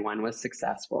 Only one was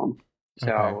successful.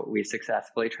 So we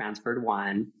successfully transferred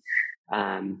one.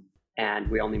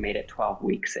 And we only made it 12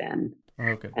 weeks in.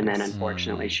 And then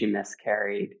unfortunately she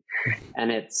miscarried.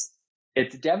 And it's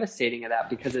devastating at that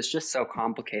because it's just so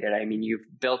complicated. I mean, you've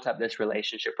built up this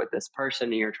relationship with this person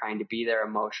and you're trying to be there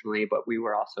emotionally, but we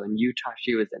were also in Utah.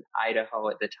 She was in Idaho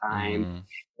at the time.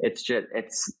 It's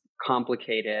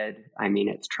complicated. I mean,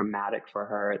 it's traumatic for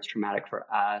her. It's traumatic for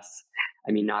us.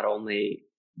 I mean, not only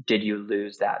did you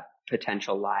lose that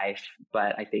potential life,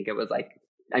 but I think it was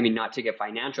not to get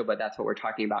financial, but that's what we're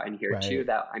talking about in here too.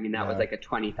 That was like a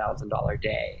 $20,000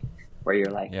 day where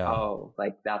you're like, oh,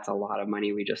 like that's a lot of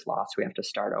money we just lost. We have to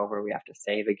start over. We have to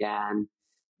save again.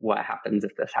 What happens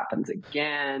if this happens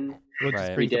again? Well,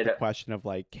 just brings up the question of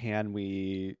like, can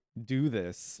we do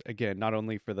this again? Not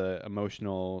only for the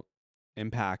emotional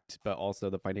impact, but also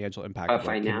the financial impact of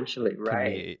financially,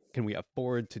 right? Can we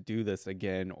afford to do this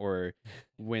again? Or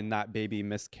when that baby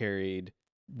miscarried,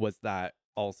 was that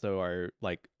also our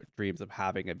like dreams of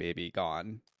having a baby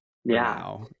gone for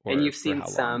now? And you've seen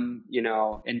some,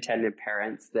 intended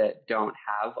parents that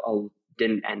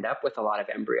didn't end up with a lot of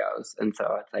embryos. And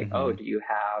so it's like, oh, do you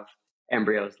have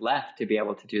embryos left to be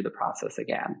able to do the process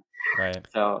again? Right.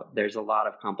 So there's a lot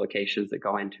of complications that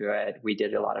go into it. We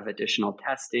did a lot of additional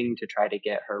testing to try to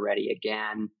get her ready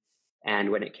again.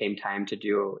 And when it came time to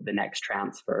do the next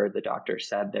transfer, the doctor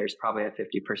said there's probably a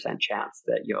 50% chance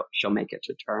that she'll make it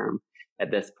to term at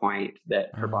this point,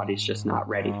 that her body's just not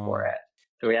ready for it.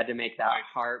 So we had to make that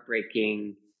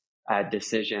heartbreaking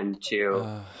decision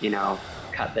to,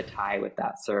 cut the tie with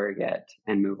that surrogate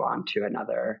and move on to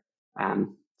another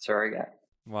surrogate.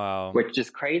 Wow. Which is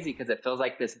crazy because it feels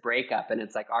like this breakup, and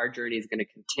it's like our journey is going to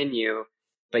continue,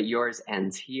 but yours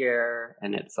ends here.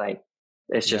 And it's like,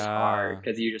 it's just hard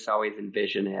because you just always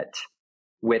envision it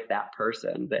with that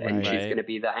person and she's going to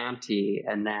be the auntie,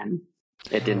 and then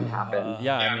it didn't happen.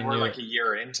 I mean, we're like a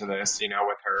year into this,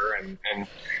 with her, and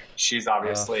she's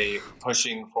obviously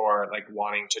pushing for like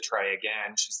wanting to try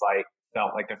again. She's like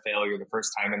felt like a failure the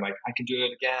first time and like, I can do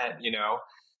it again,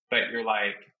 but you're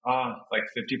like, oh, like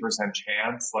 50%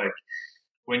 chance. Like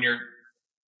when you're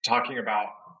talking about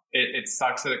it, it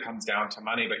sucks that it comes down to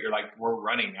money, but you're like, we're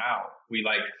running out.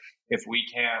 If we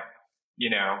can't,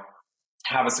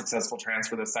 have a successful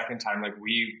transfer the second time, like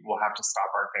we will have to stop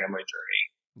our family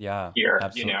journey. Here,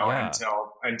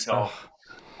 until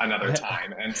another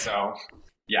time. And so,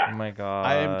 oh my God,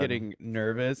 I am getting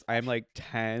nervous. I'm like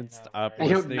tensed up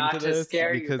listening to this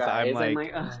because I'm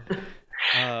like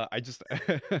I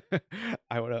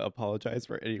want to apologize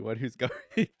for anyone who's going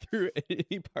through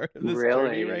any part of this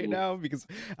journey right now, because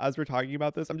as we're talking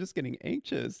about this, I'm just getting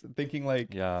anxious, thinking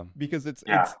like, because it's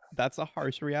that's a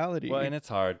harsh reality. Well, and it's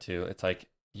hard too. It's like,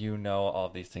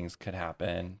 all these things could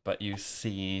happen, but you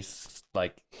see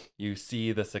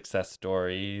the success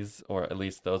stories, or at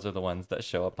least those are the ones that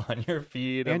show up on your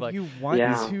feed, and of like, you want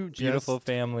to beautiful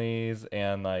families,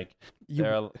 and like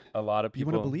there are a lot of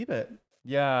people you want to believe it.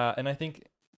 Yeah, and I think,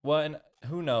 and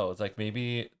who knows, like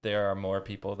maybe there are more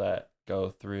people that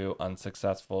go through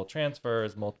unsuccessful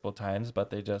transfers multiple times, but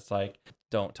they just like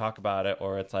don't talk about it,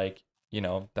 or it's like,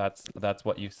 that's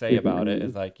what you say about it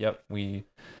is like, yep, we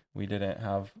didn't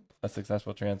have a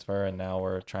successful transfer and now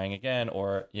we're trying again,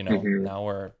 or now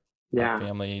our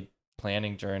family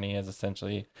planning journey is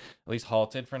essentially at least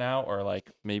halted for now, or like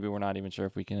maybe we're not even sure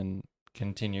if we can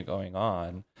continue going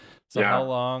on. So how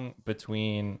long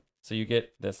between, so you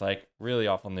get this like really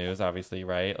awful news, obviously,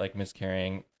 right? Like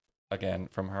miscarrying again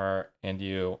from her and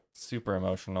you, super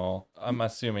emotional. I'm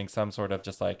assuming some sort of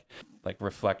just like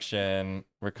reflection,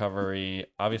 recovery,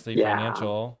 obviously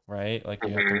financial, right? Like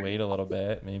you have to wait a little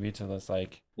bit maybe to just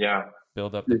like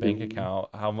build up the bank account.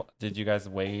 How did you guys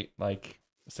wait, like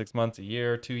 6 months, a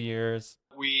year, 2 years?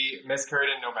 We miscarried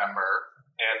in November,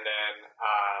 and then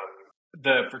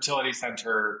the fertility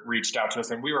center reached out to us,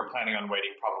 and we were planning on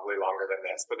waiting probably longer than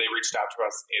this, but they reached out to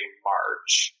us in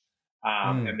March.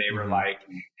 And they were like,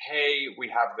 hey, we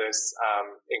have this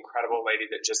incredible lady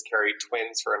that just carried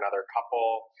twins for another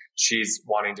couple. She's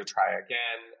wanting to try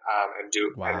again and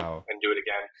do it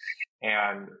again.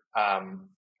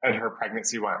 And her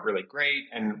pregnancy went really great,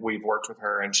 and we've worked with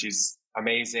her, and she's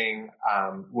amazing.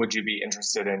 Would you be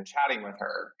interested in chatting with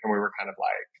her? And we were kind of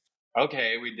like,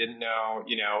 okay, we didn't know,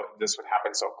 this would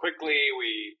happen so quickly.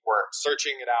 We weren't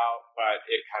searching it out, but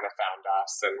it kind of found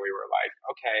us, and we were like,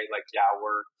 okay, like,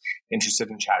 we're interested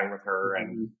in chatting with her.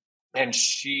 And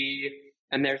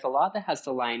there's a lot that has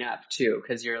to line up too,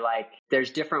 because you're like, there's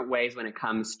different ways when it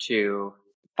comes to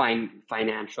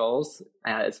financials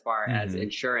as far as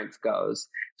insurance goes.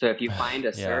 So if you find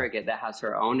a surrogate that has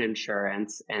her own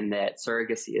insurance and that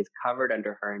surrogacy is covered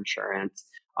under her insurance,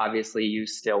 obviously you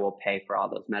still will pay for all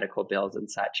those medical bills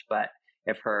and such. But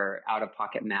if her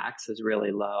out-of-pocket max is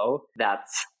really low,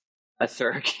 that's a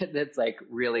surrogate that's like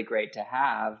really great to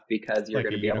have, because you're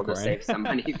going to be able to save some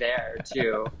money there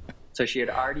too. So she had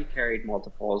already carried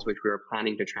multiples, which we were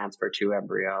planning to transfer 2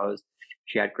 embryos.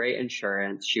 She had great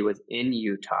insurance. She was in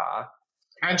Utah.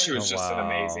 And she was just an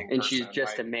amazing person. And she's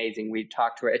just amazing. We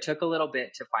talked to her. It took a little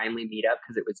bit to finally meet up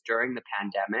because it was during the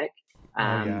pandemic.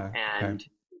 And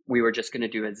we were just going to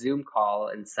do a Zoom call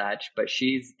and such, but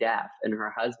she's deaf and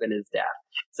her husband is deaf.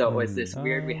 So it was this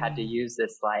weird, we had to use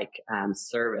this like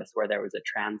service where there was a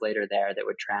translator there that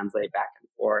would translate back and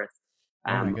forth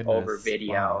over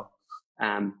video.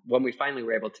 Wow. When we finally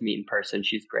were able to meet in person,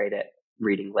 she's great at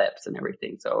reading lips and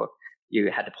everything. So you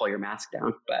had to pull your mask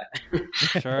down, but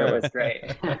it was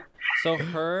great. So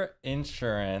her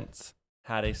insurance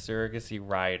had a surrogacy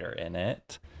rider in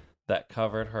it that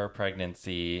covered her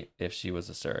pregnancy if she was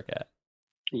a surrogate.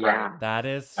 Yeah. That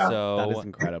is so that is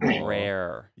incredible.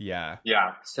 Rare. Yeah.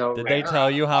 Yeah. So Did rare. they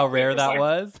tell you how rare that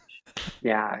was?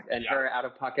 Yeah. And her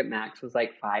out-of-pocket max was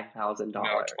like $5,000. No,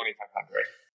 $2,500.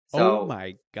 So, oh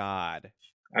my God.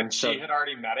 And she had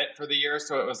already met it for the year,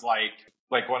 so it was like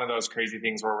one of those crazy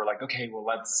things where we're like, okay, well,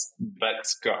 let's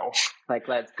go. Like,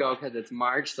 let's go because it's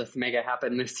March. Let's make it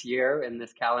happen this year, in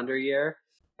this calendar year.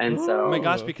 And so, oh my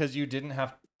gosh, because you didn't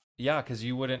have, because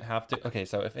you wouldn't have to. Okay,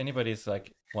 so if anybody's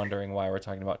like wondering why we're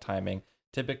talking about timing,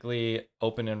 typically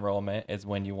open enrollment is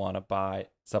when you want to buy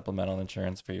supplemental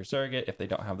insurance for your surrogate if they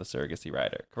don't have the surrogacy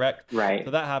rider, correct? Right.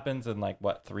 So that happens in like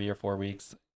 3 or 4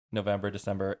 weeks, November,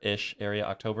 December-ish area,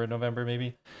 October, November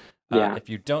maybe. Yeah. If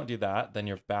you don't do that, then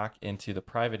you're back into the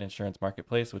private insurance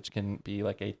marketplace, which can be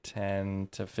like a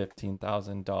 $10,000 to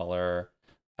 $15,000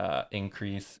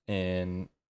 increase in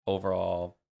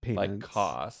overall payments. Like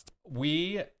cost.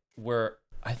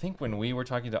 I think when we were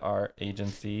talking to our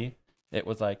agency, it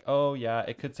was like, oh yeah,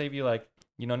 it could save you like,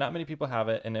 not many people have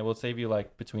it, and it will save you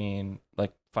like between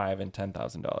like $5,000 and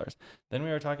 $10,000. Then we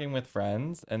were talking with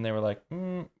friends, and they were like,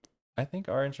 I think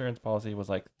our insurance policy was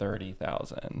like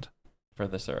 $30,000 for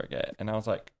the surrogate, and I was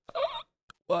like,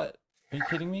 what? Are you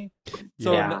kidding me?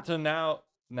 So now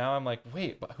I'm like,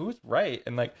 wait, but who's right?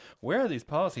 And like, where are these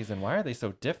policies, and why are they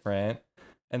so different?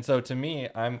 And so to me,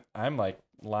 I'm like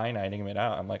line iteming it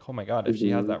out. I'm like, oh my God, if she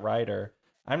has that rider,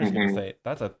 I'm just gonna say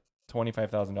that's a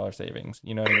 $25,000 savings.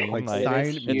 You know what I mean? Like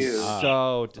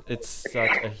it's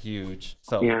such a huge,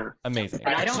 amazing.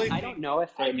 And I don't know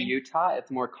if in Utah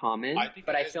it's more common,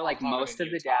 but I feel like most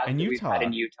of the dads that we've had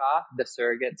in Utah, the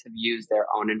surrogates have used their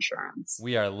own insurance.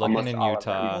 We are looking in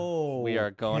Utah. We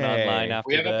are going online after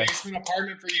this. We have a basement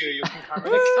apartment for you. You can come.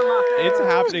 It's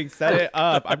happening. Set it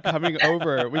up. I'm coming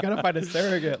over. We gotta find a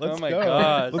surrogate. Let's go.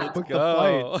 Gosh, let's book the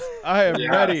flights. I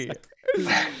am ready.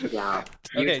 Yeah.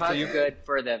 Okay, Utah's good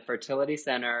for the fertility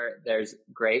center. There's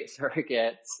great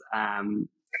surrogates.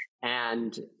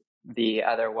 And the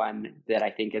other one that I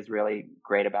think is really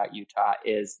great about Utah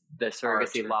is the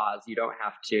surrogacy laws. You don't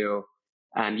have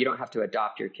to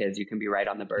adopt your kids. You can be right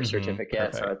on the birth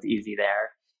certificate. So it's easy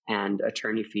there. And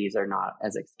attorney fees are not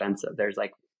as expensive. There's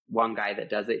like one guy that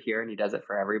does it here, and he does it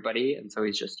for everybody. And so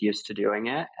he's just used to doing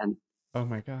it. And oh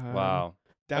my God. Wow.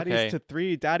 Daddies to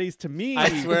 3, daddies to me.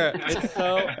 I swear,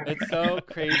 it's so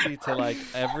crazy to like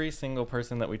every single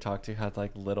person that we talk to has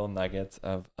like little nuggets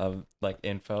of like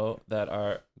info that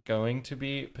are going to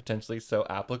be potentially so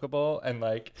applicable. And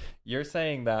like you're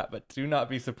saying that, but do not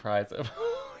be surprised if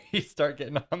we start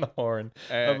getting on the horn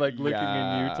of like looking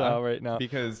in Utah right now,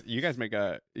 because you guys make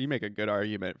a good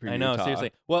argument for Utah. I know,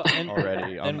 seriously. Well, and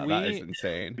already that is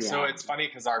insane. So it's funny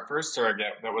because our first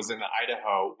surrogate that was in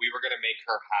Idaho, we were going to make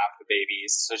her have the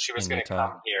babies, so she was going to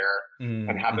come here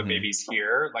and have the babies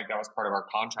here. Like that was part of our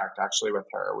contract actually with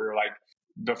her. We were like,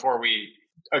 before we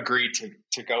agreed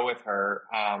to go with her,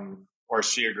 or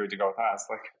she agreed to go with us,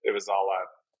 like it was all a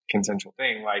consensual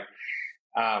thing. Like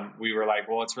we were like,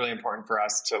 well, it's really important for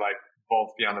us to like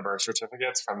both be on the birth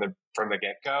certificates from the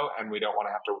get-go, and we don't want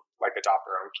to have to like adopt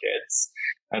our own kids.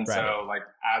 And so like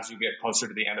as you get closer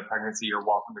to the end of pregnancy, you're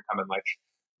welcome to come and like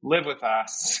live with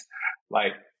us,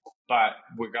 like, but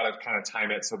we've got to kind of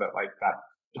time it so that like that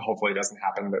hopefully doesn't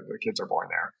happen, that the kids are born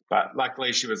there. But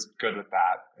luckily she was good with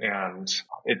that, and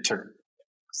it took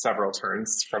several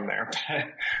turns from there.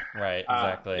 Right,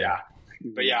 exactly.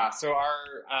 But so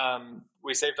our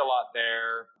we saved a lot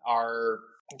there. Our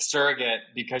surrogate,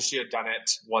 because she had done it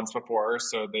once before,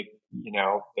 so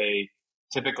they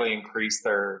typically increase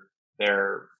their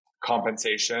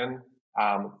compensation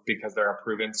because they're a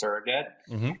proven surrogate,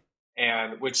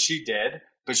 and which she did,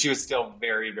 but she was still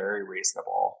very, very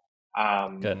reasonable.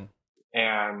 Good.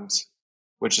 And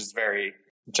which is very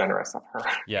generous of her.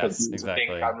 Yes,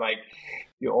 exactly. I'm like,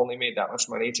 you only made that much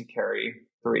money to carry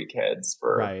 3 kids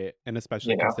for and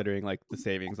especially considering like the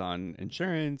savings on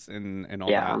insurance and all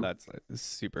that. That's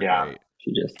super great.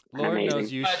 She just Lord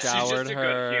knows you showered she's just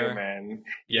her. A good human.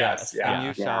 Yes, and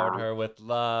you showered her with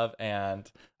love, and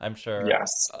I'm sure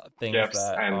things gifts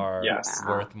that are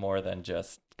worth more than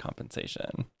just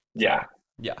compensation. Yeah.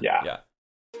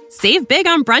 Save big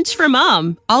on brunch for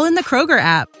mom, all in the Kroger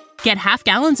app. Get half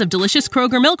gallons of delicious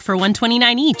Kroger milk for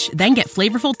 $1.29 each. Then get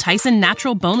flavorful Tyson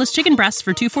natural boneless chicken breasts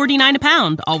for $2.49 a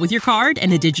pound, all with your card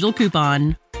and a digital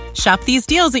coupon. Shop these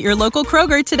deals at your local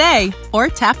Kroger today, or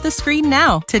tap the screen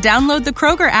now to download the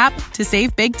Kroger app to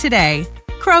save big today.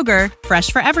 Kroger, fresh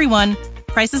for everyone.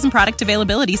 Prices and product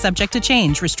availability subject to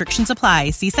change. Restrictions apply.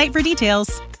 See site for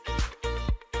details.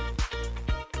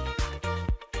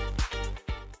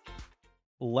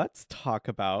 let's talk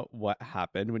about what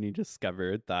happened when you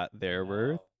discovered that there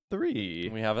were 3.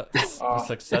 We have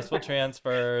successful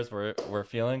transfers. We're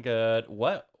feeling good.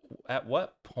 At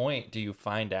what point do you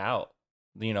find out?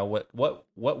 You know,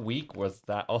 what week was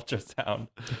that ultrasound?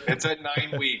 It's at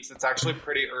 9 weeks. It's actually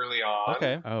pretty early on.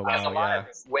 Okay. Oh, wow. A lot of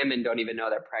women don't even know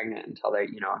they're pregnant until they're,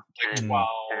 10, 12,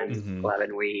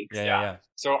 11 weeks. Yeah.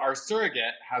 So our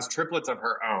surrogate has triplets of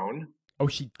her own. Oh,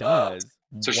 she does.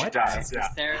 So she does,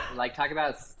 yeah. Talk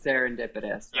about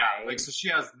serendipitous, Yeah, right? so she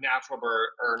has natural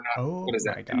birth, or not, what is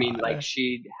it? God. I mean,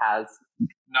 she has...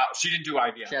 No, she didn't do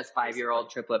IVF. She has 5-year-old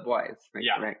triplet boys,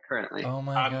 right, currently. Oh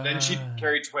my God. Then she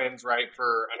carried twins, right,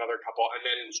 for another couple. And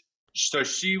then, so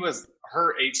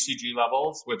her HCG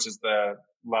levels, which is the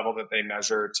level that they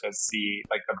measure to see,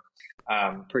 like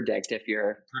the... predict if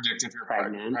you're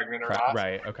pregnant or not.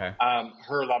 Right, okay.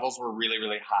 Her levels were really,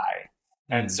 really high.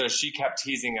 And so she kept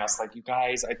teasing us, like, you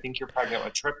guys, I think you're pregnant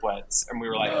with triplets. And we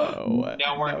were like,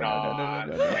 no, we're not.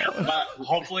 No. But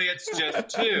hopefully it's just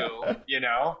 2,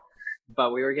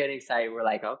 But we were getting excited. We're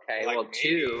like, okay, Like, well,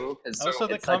 maybe. 2. So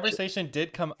the conversation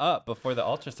did come up before the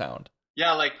ultrasound.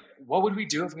 Yeah, like, what would we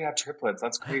do if we had triplets?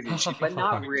 That's crazy. But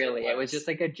not really. It was just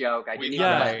like a joke. I didn't even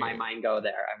let my mind go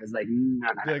there. I was like, no.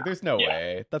 Like, there's no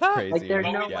way. That's crazy. Like, there's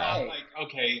no we thought, way. like,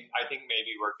 okay, I think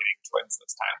maybe we're getting twins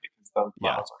this time because the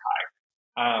levels are high.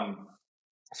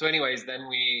 So anyways, then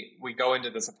we go into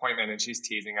this appointment and she's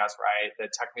teasing us, right? The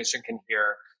technician can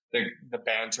hear the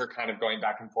banter kind of going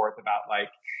back and forth about like,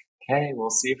 okay, we'll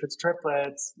see if it's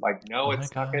triplets. Like, no,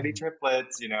 it's not going to be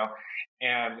triplets,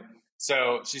 And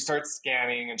so she starts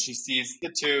scanning and she sees the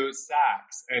 2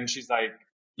 sacs and she's like,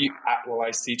 well,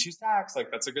 I see 2 sacs. Like,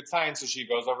 that's a good sign. So she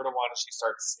goes over to one and she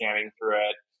starts scanning through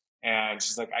it. And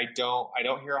she's like, I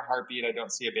don't hear a heartbeat. I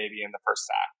don't see a baby in the first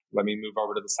sac. Let me move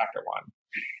over to the second one.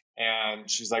 And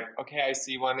she's like, okay, I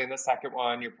see one in the second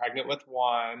one. You're pregnant with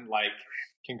 1. Like,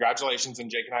 congratulations.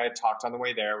 And Jake and I had talked on the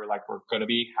way there. We're like, we're going to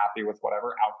be happy with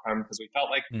whatever outcome. Because we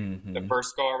felt like the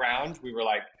first go around, we were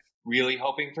like really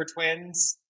hoping for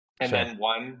twins. And then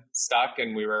 1 stuck.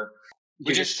 And we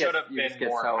just should have been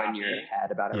more so happy in your head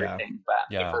about everything.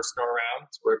 But the first go around,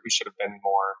 we should have been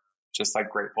more just like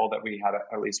grateful that we had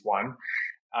at least 1.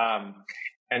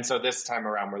 And so this time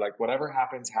around, we're like, whatever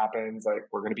happens. Like,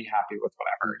 we're going to be happy with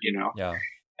whatever, Yeah.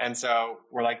 And so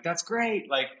we're like, that's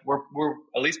great. Like, we're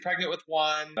at least pregnant with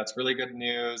 1. That's really good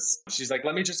news. She's like,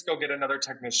 let me just go get another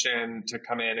technician to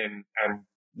come in and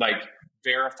like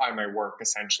verify my work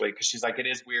essentially. Cause she's like, it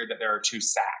is weird that there are 2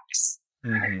 sacs.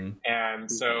 And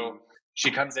so she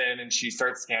comes in and she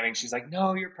starts scanning. She's like,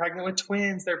 no, you're pregnant with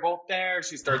twins. They're both there.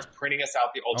 She starts printing us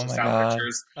out the ultrasound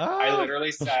pictures. I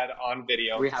literally said on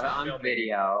video. We have it on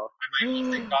video. I'm like,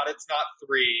 oh, thank God it's not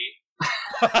 3.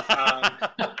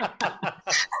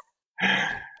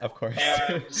 Of course.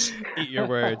 And, Eat your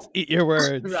words.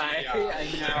 Right? Yeah. I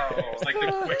know. It's like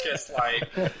the quickest,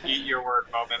 eat your word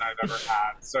moment I've ever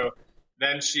had. So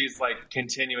then she's like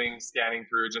continuing scanning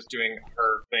through, just doing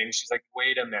her thing. She's like,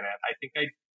 wait a minute. I think I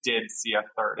did see a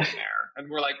 3rd in there. And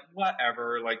we're like,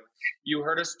 whatever. Like, you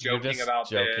heard us joking about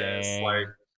this. Like,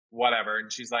 whatever.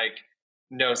 And she's like,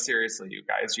 no, seriously, you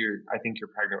guys, I think you're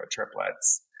pregnant with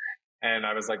triplets. And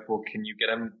I was like, well, can you get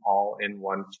them all in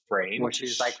one frame? Well,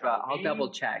 she's like, well, I'll double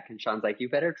check. And Sean's like, you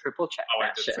better triple check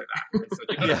that shit. Say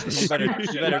that. I said,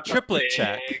 you better triplet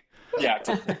check. Yeah,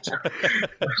 triplet check.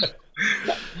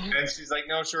 And she's like,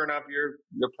 no, sure enough, you're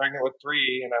pregnant with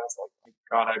 3. And I was like,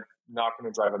 God, I'm not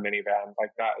going to drive a minivan.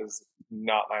 Like, that is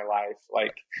not my life.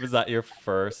 Like, was that your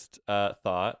first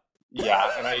thought? Yeah,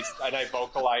 and I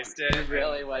vocalized it. It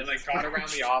really was. And like got around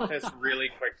the office really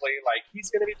quickly. Like, he's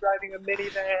going to be driving a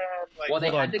minivan. Like, well, they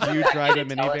had to do you drive a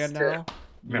minivan now?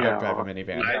 You don't drive a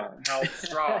minivan. I'm held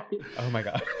strong. Oh my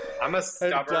God. I'm a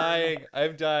stubborn.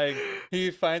 I'm dying. He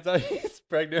finds out he's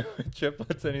pregnant with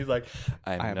triplets and he's like,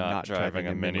 I'm not driving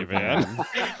a minivan.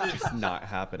 It's not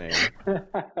happening.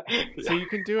 So you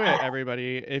can do it,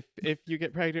 everybody. If you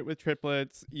get pregnant with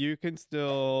triplets, you can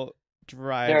still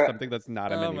drive something that's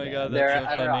not a minivan. Oh my God, that's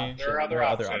so funny. There are other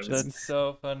options. That's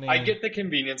so funny. I get the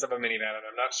convenience of a minivan, and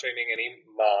I'm not shaming any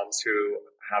moms who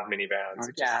have minivans.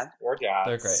 Or dads.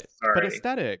 They're great. Sorry. But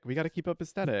aesthetic. We got to keep up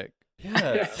aesthetic.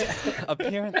 Yes.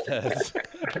 Appearances.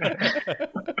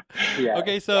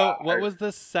 Okay, so what was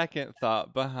the second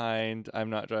thought behind I'm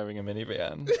not driving a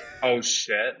minivan? Oh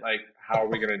shit, like, how are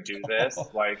we gonna do this?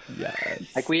 Like, yes.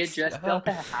 Like, we had just built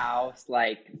a house,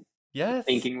 like, yes,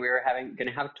 thinking we were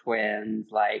gonna have twins.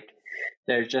 Like,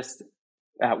 there's just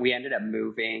we ended up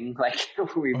moving. Like,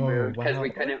 we moved because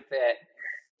we couldn't fit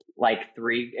like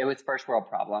 3. It was first world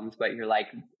problems, but you're like,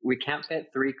 we can't fit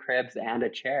 3 cribs and a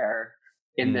chair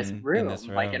in this room,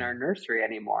 like in our nursery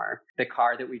anymore. The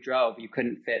car that we drove, you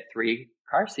couldn't fit 3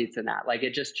 car seats in that. Like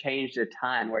it just changed a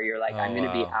ton where you're like, I'm going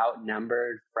to be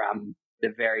outnumbered from the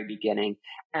very beginning.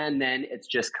 And then it's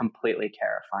just completely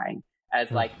terrifying. As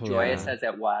like joyous as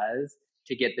it was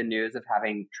to get the news of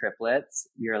having triplets,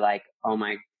 you're like, oh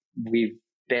my, we've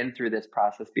been through this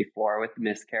process before with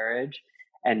miscarriage.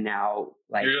 And now,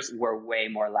 like, we're way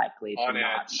more likely to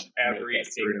not every make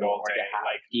it single day, to have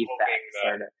like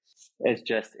defects. It's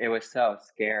just, it was so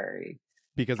scary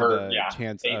because of the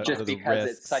chance, just because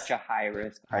it's such a high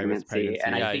risk pregnancy.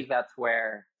 And I think that's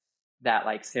where that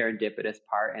like serendipitous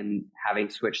part and having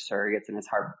switched surrogates, and as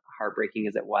heartbreaking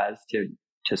as it was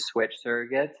to switch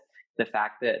surrogates, the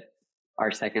fact that our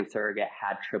second surrogate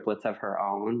had triplets of her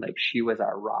own, like she was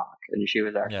our rock and she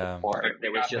was our support.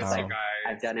 It was just like,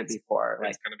 I've done it before.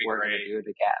 Like we're going to do it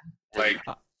again.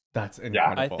 Like that's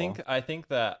incredible. I think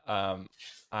that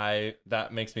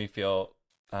that makes me feel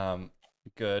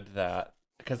good, that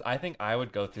because I think I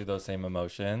would go through those same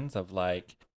emotions of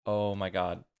like, oh my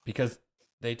God, because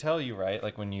they tell you, right?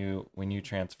 Like when you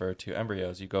transfer to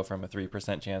embryos, you go from a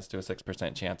 3% chance to a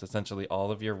 6% chance. Essentially,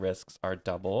 all of your risks are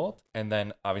doubled. And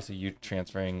then obviously you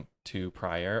transferring to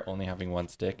prior, only having 1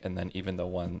 stick. And then even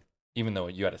though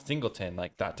you had a singleton,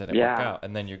 like that didn't work out.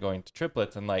 And then you're going to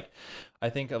triplets. And like, I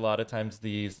think a lot of times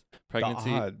these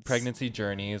pregnancy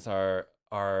journeys are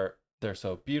they're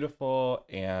so beautiful.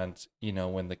 And, you know,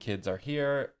 when the kids are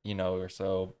here, you know, we're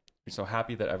so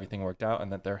happy that everything worked out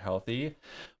and that they're healthy,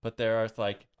 but there are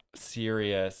like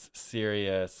serious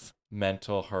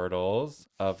mental hurdles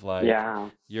of like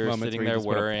you're moments sitting there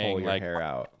worrying like, hair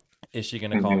out. Is she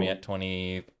going to call me at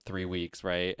 23 weeks,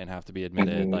 right, and have to be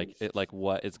admitted? Like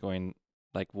what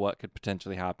could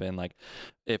potentially happen? Like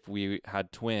if we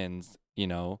had twins, you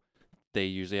know, they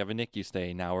usually have a NICU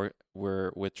stay. Now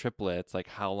we're with triplets. Like,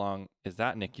 how long is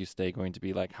that NICU stay going to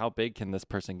be? Like, how big can this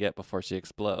person get before she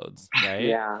explodes?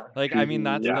 Right? Like, I mean,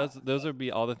 those would be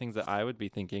all the things that I would be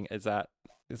thinking. Is that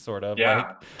sort of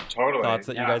totally thoughts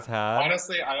that you guys had?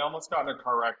 Honestly, I almost got in a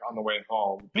car wreck on the way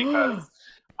home because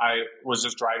I was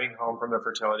just driving home from the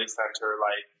fertility center,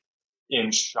 like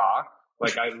in shock.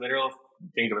 Like I literally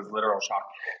think it was literal shock.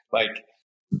 Like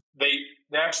they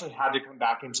actually had to come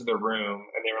back into the room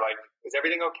and they were like, is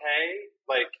everything okay?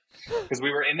 Like, because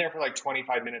we were in there for like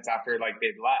 25 minutes after like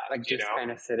they'd left, like just kind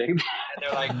of sitting. And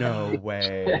they're like, no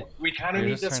way. We kind of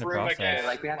need this room again.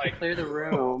 Like we have to clear the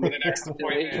room. For the next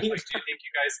appointment, like, do you think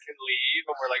you guys can leave?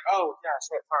 And we're like, oh yeah,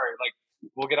 sure, sorry. Like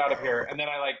we'll get out of here. And then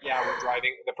we're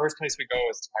driving. The first place we go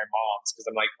is to my mom's because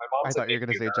I'm like, my mom's. I thought you were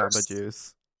gonna say Jamba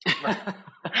Juice.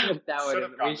 That would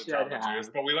have gone to Jamba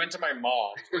Juice, but we went to my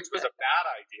mom's, which was a bad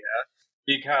idea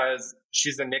because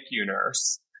she's a NICU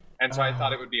nurse. And so I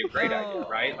thought it would be a great idea,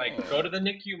 right? Like, go to the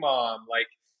NICU, mom. Like,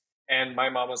 and my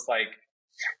mom was like,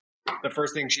 the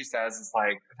first thing she says is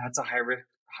like, that's a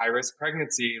high risk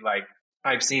pregnancy. Like,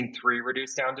 I've seen 3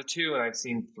 reduced down to 2, and I've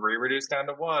seen 3 reduced down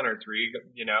to 1 or 3.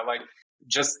 You know, like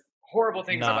just horrible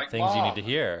things. Not like, things you need to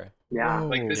hear. Yeah,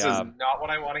 like this is not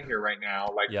what I want to hear right now.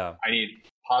 Like, I need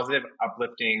positive,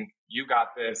 uplifting. You got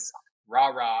this.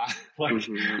 Rah, like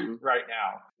right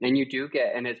now. And you do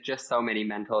get, and it's just so many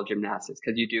mental gymnastics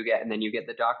because you do get, and then you get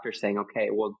the doctor saying, okay,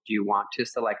 well, do you want to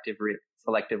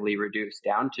selectively reduce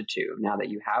down to 2 now that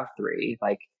you have 3?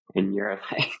 Like, and you're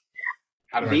like,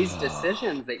 these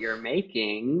decisions that you're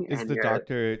making. Is the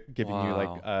doctor giving you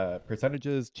like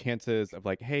percentages, chances of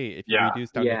like, hey, if you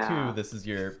reduce down to 2, this is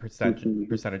your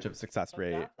percentage of success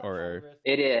rate? Or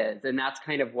it is, and that's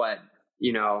kind of what,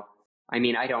 you know. I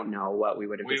mean, I don't know what we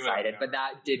would have decided, but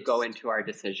that did go into our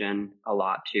decision a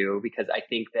lot too, because I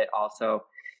think that also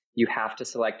you have to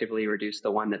selectively reduce the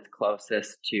one that's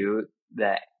closest to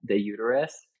the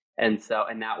uterus. And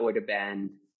that would have been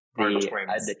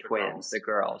the twins, the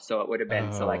girls. So it would have been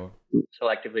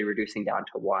selectively reducing down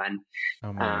to 1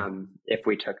 if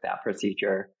we took that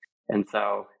procedure. And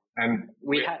so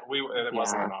it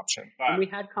wasn't an option. But. And we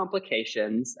had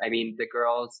complications. I mean, the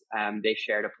girls, they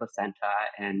shared a placenta,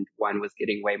 and one was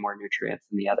getting way more nutrients,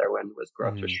 and the other one was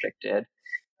growth restricted.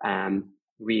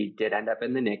 We did end up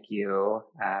in the NICU.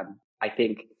 I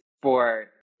think for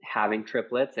having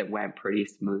triplets, it went pretty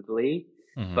smoothly.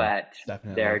 But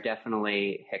there are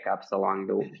definitely hiccups along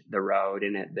the road,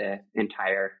 and the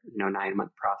entire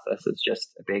 9-month process is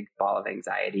just a big ball of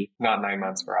anxiety. Not 9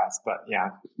 months for us, but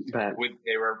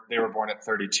they were born at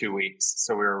 32 weeks,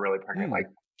 so we were really pregnant like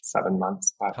 7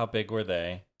 months. But how big were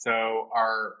they? So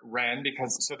our Ren,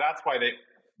 so that's why they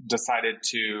decided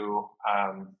to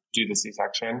do the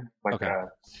C-section, like a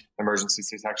emergency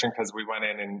C-section, because we went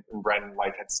in and Ren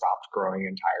like had stopped growing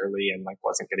entirely and like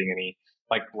wasn't getting any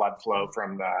like blood flow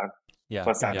from the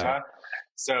placenta.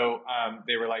 So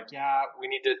they were like, yeah, we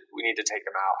need to take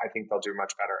them out. I think they'll do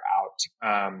much better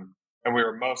out. And we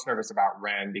were most nervous about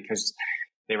Ren because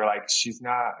they were like, she's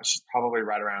probably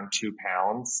right around 2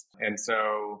 pounds. And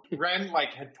so Ren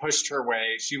like had pushed her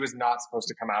way. She was not supposed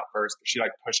to come out first, but she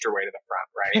like pushed her way to the front,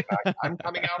 right? Like, I'm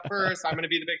coming out first. I'm going to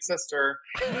be the big sister.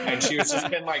 And she was just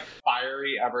been like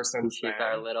fiery ever since She's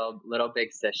our little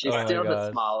big sis. She's still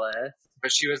the smallest.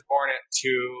 But she was born at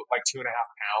 2.5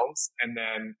 pounds. And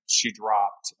then she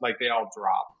dropped, like they all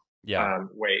drop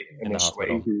weight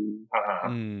initially.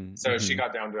 So she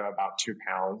got down to about 2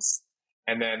 pounds.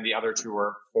 And then the other two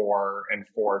were 4 and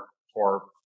 4.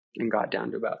 And got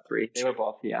down to about 3. They were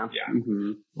both, yeah.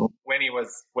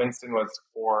 Winston was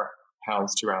 4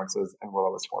 pounds, 2 ounces, and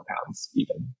Willow was 4 pounds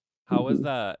even. How was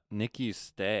that NICU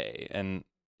stay? And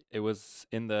it was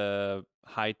in the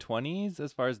high 20s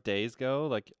as far as days go?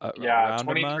 Like around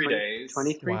 23 days.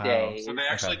 23 days. So they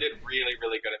actually did really,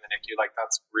 really good in the NICU. Like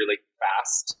that's really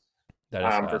fast.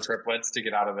 For triplets to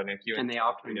get out of the NICU. And they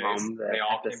all came home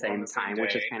at the same time,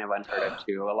 which is kind of unheard of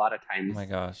too. A lot of times, oh my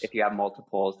gosh, if you have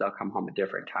multiples, they'll come home at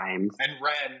different times. And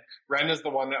Ren is the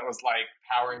one that was like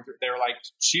powering through. They were like,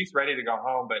 she's ready to go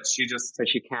home, but she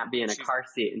can't be in a car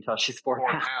seat until she's 4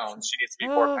 pounds. She needs to be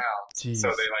 4 pounds. Geez.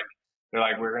 So they're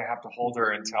like, we're going to have to hold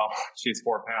her until she's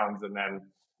 4 pounds. And then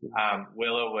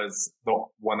Willow was the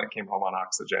one that came home on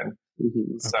oxygen.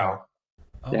 So.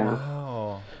 Okay. Oh, yeah.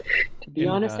 Wow. To be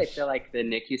honest, I feel like the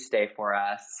NICU stay for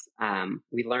us,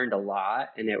 we learned a lot,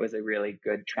 and it was a really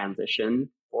good transition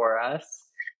for us.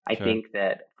 I think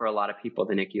that for a lot of people,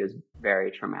 the NICU is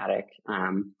very traumatic.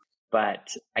 But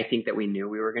I think that we knew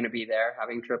we were going to be there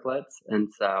having triplets. And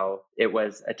so it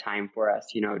was a time for us,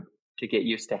 to get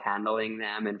used to handling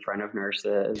them in front of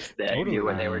nurses that knew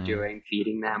what they were doing,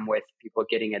 feeding them with people,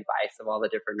 getting advice of all the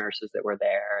different nurses that were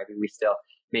there. I mean, we still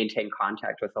maintain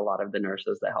contact with a lot of the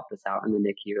nurses that helped us out in the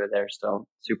NICU. They're still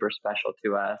super special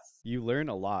to us. You learn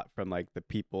a lot from like the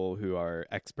people who are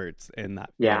experts in that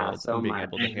field and being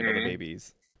able to handle the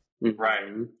babies. Right.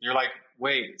 You're like,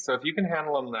 wait, so if you can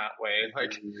handle them that way,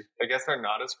 like, I guess they're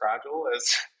not as fragile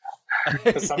as...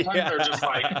 Because sometimes they're just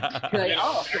like,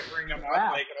 figuring them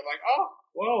out, and I'm like, oh,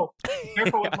 whoa,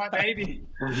 careful with my baby.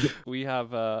 We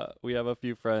have a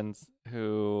few friends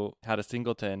who had a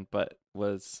singleton, but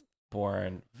was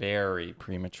born very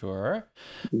premature,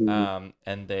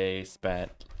 and they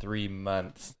spent 3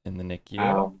 months in the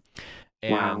NICU,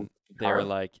 and they were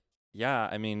like, yeah,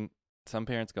 I mean, some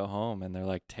parents go home and they're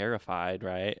like terrified,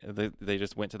 right? They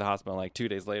just went to the hospital, and like 2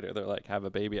 days later they're like, have a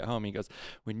baby at home. He goes,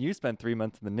 when you spend 3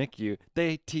 months in the NICU,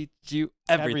 they teach you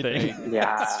everything.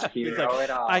 Yeah, you know it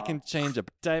all. I can change a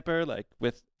diaper like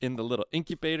in the little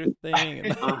incubator thing,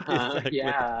 and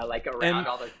like around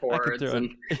all the cords.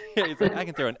 He's like, I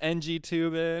can throw an NG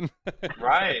tube in.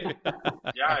 Right.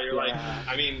 Yeah, you're like,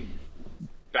 I mean,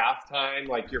 bath time,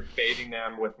 like you're bathing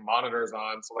them with monitors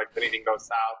on, so like if anything goes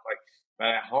south, like. But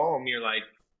at home, you're like,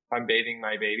 I'm bathing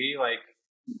my baby. Like,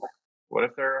 what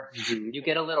if they're? You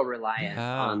get a little reliant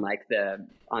on like the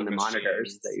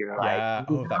monitors that you're like.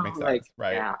 Oh, that makes sense,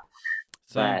 right? Yeah.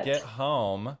 So you get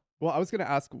home. Well, I was going to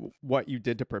ask what you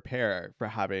did to prepare for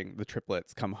having the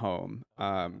triplets come home,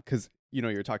 because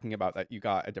you're talking about that you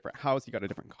got a different house, you got a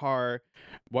different car.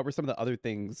 What were some of the other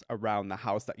things around the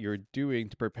house that you're doing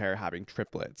to prepare having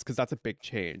triplets? Because that's a big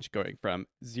change, going from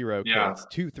 0 kids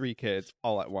to 3 kids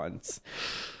all at once.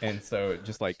 And so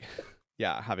just like,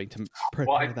 having to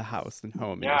prepare the house and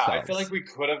home. Yeah, I feel like we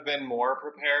could have been more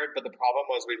prepared, but the problem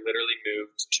was we literally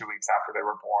moved 2 weeks after they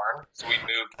were born. So we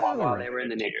moved while they were in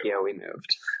the NICU. We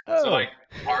moved. So like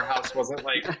our house wasn't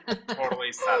like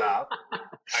totally set up.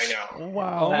 I know.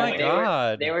 Wow. Oh my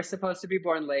God. They were supposed to be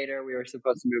born later. We were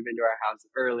supposed to move into our house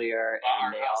earlier,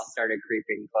 and they all started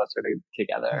creeping closer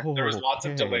together. There was lots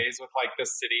of delays with like the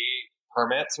city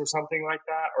permits or something like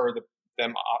that, or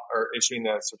them issuing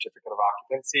the certificate of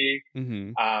occupancy.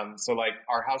 So like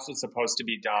our house was supposed to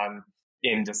be done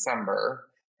in December,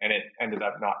 and it ended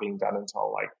up not being done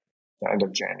until like the end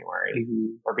of January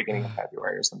or beginning of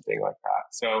February or something like that.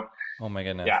 So, oh my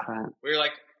goodness. Yeah. We were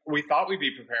like, we thought we'd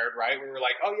be prepared, right? We were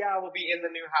like, oh yeah, we'll be in the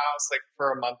new house like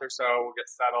for a month or so. We'll get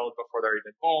settled before they're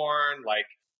even born. Like,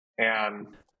 and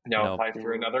apply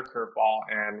through another curveball.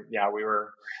 And we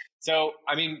were, so,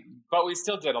 I mean, but we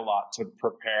still did a lot to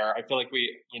prepare. I feel like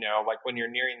we, like when you're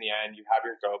nearing the end, you have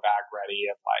your go bag ready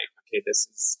of like, okay, this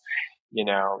is,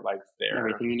 like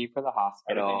everything you need for the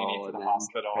hospital. Everything you need for the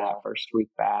hospital. For that first week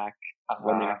back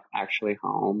when they're actually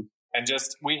home. And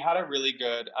just, we had a really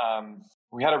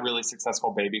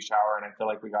successful baby shower. And I feel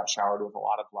like we got showered with a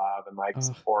lot of love and like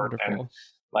support. Wonderful. And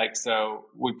like, so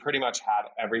we pretty much had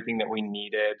everything that we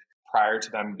needed prior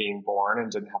to them being born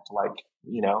and didn't have to like,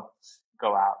 you know,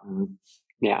 go out and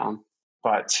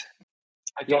but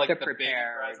I feel like the baby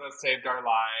Breza saved our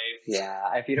life.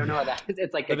 Yeah, if you don't know what that is,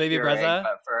 it's like the a baby Breza,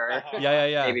 but for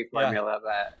baby formula,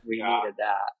 but we needed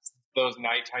that. Those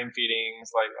nighttime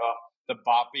feedings, like the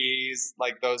boppies,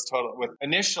 like those total. With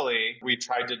initially, we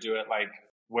tried to do it like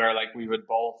where like we would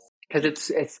both. Because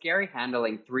it's scary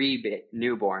handling 3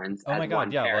 newborns. Oh my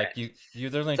god! Yeah, parent. like you.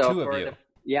 There's only 2 of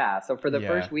you. So for the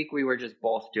first week, we were just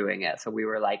both doing it. So we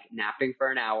were like napping for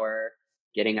an hour,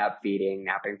 getting up, feeding,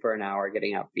 napping for an hour,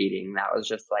 getting up, feeding. That was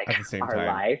just like our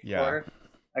life for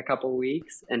a couple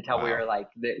weeks until we were like,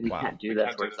 we can't do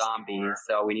this. We're zombies. Anymore.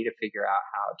 So we need to figure out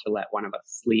how to let one of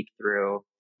us sleep through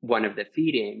one of the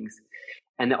feedings.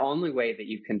 And the only way that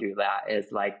you can do that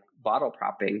is like bottle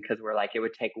propping, because we're like, it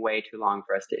would take way too long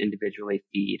for us to individually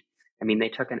feed. I mean, they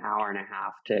took an hour and a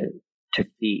half to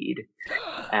feed.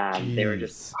 They were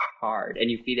just hard.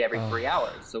 And you feed every 3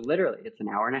 hours. So literally it's an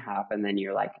hour and a half. And then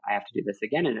you're like, I have to do this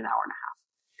again in an hour and a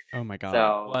half. Oh my God.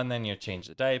 So, and then you change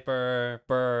the diaper,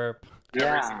 burp.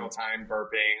 Every single time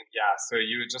burping. Yeah. So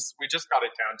we just got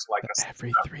it down to like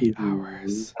every 3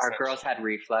 hours. Our girls had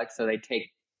reflux. So they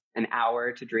take an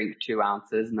hour to drink 2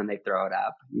 ounces and then they throw it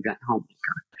up. You got home.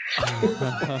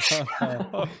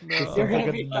 You're going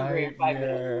to be hungry in 5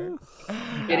 minutes.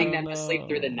 Getting them to sleep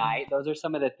through the night. Those are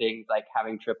some of the things like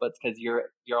having triplets, because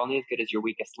you're only as good as your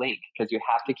weakest link, because you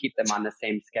have to keep them on the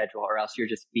same schedule or else you're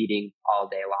just feeding all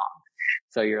day long.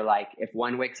 So you're like, if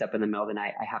one wakes up in the middle of the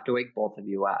night, I have to wake both of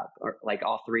you up, or like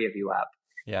all 3 of you up.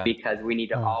 Yeah. Because we need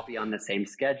to all be on the same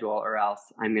schedule, or else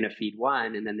I'm going to feed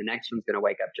one and then the next one's going to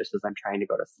wake up just as I'm trying to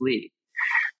go to sleep.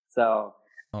 So,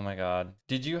 oh my God.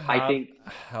 Did you have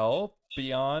help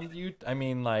beyond you? I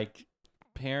mean, like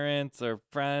parents or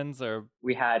friends, or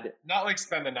we had not like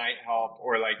spend the night help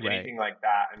or like anything like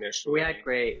that initially. We had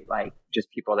great like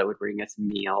just people that would bring us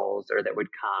meals or that would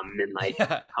come and like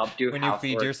help do when you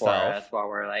feed yourself for us while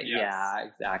we're like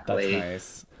exactly.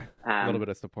 That's nice. A little bit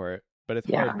of support, but it's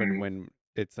hard when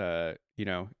it's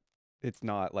it's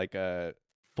not like a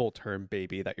full-term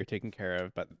baby that you're taking care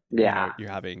of, but you're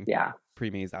having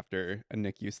preemies after a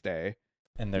NICU stay,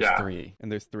 and there's 3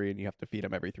 and and you have to feed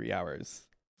them every 3 hours.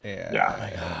 And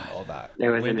all that. It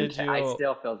was I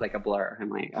still feels like a blur. I'm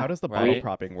like, how does the bottle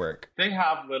propping work? They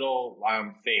have little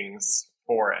things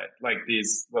for it, like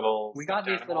these little. We got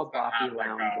these little boppy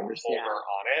loungers holder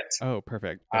on it. Oh,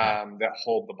 perfect. That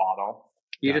hold the bottle.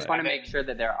 You just want to make sure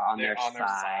that they're on their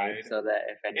side, so that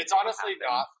if anything it's honestly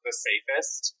not the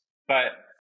safest, but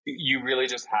you really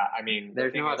just have. I mean,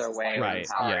 there's no other way. Right?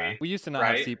 Yeah. We used to not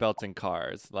have seatbelts in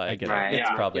cars. Like, it's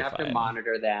probably you have fine. to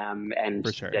monitor them, and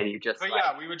for sure. then you just.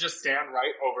 But we would just stand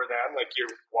right over them, like you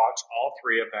watch all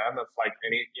 3 of them. It's like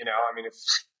any, I mean, if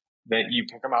that you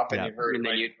pick them up and you heard, and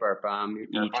then you'd burp them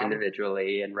each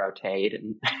individually and rotate,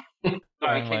 and oh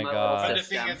my God. But the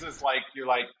thing is like you're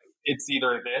like it's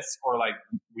either this or like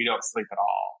we don't sleep at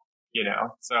all,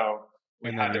 So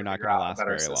and then you're not going to last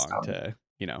very long to.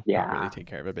 Not really take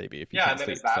care of a baby if you can't and then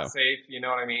sleep, is that safe? You know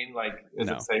what I mean? Like, is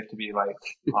it safe to be like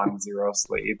on 0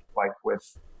 sleep, like with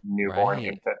newborn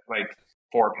infant, like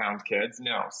 4-pound kids?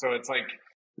 No. So it's like,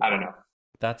 I don't know.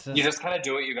 You just kind of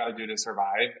do what you got to do to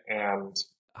survive. And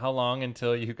how long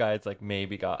until you guys like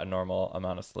maybe got a normal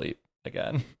amount of sleep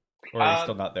again? Or are you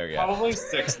still not there yet? Probably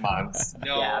 6 months.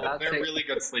 No, they're really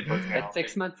good sleepers now. At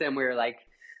 6 months in, we were like,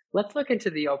 let's look into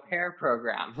the au pair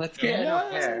program. Let's get an au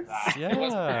pair.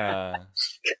 Yeah.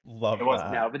 Love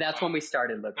that. No, but that's when we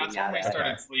started looking at it. That's when we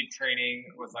started sleep training.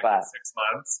 It was like at 6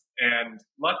 months. And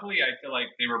luckily, I feel like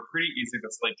they were pretty easy to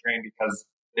sleep train because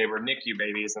they were NICU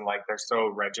babies and like they're so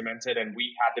regimented. And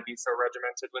we had to be so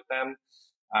regimented with them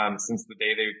since the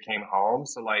day they came home.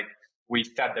 So like we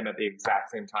fed them at the exact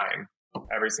same time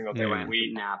every single day.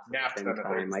 We napped them at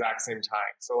the exact same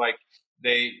time. So like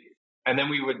and then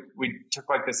we took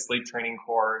like this sleep training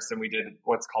course and we did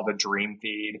what's called a dream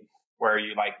feed, where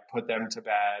you like put them to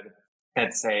bed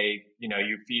at say,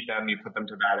 you feed them, you put them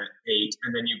to bed at 8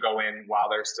 and then you go in while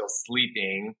they're still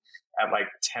sleeping at like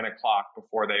 10 o'clock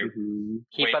before they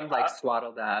keep them like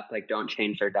swaddled up, like don't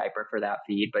change their diaper for that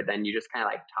feed, but then you just kind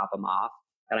of like top them off.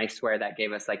 And I swear that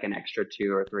gave us like an extra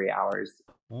 2 or 3 hours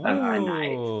a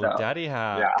night. So. Daddy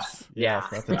hacks. Yeah.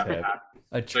 That's a tip.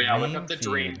 Look up the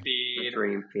dream feed. The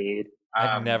dream feed.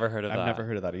 I've never heard of that. I've never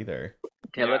heard of that either.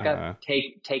 Okay, look up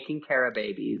Taking Care of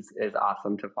Babies is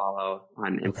awesome to follow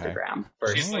on Instagram.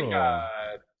 She's like a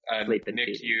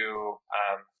NICU.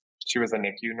 She was a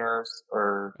NICU nurse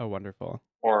or wonderful.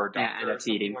 Or doctor and a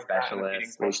feeding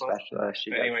specialist.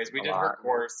 Anyways, we did her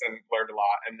course and learned a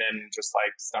lot, and then just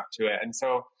like stuck to it. And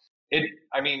so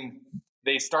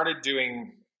they started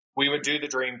doing we would do the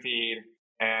dream feed,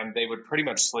 and they would pretty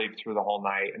much sleep through the whole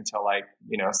night until 6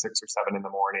 or 7 in the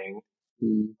morning.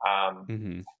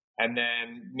 And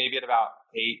then maybe at about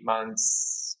 8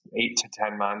 to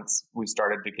 10 months, we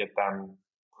started to get them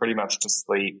pretty much to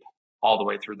sleep all the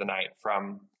way through the night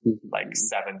from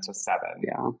 7 to 7.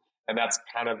 Yeah. And that's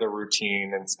kind of the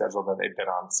routine and schedule that they've been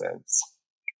on since.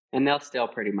 And they'll still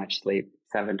pretty much sleep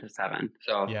 7 to 7.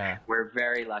 So we're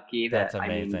very lucky that, that's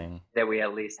amazing. that we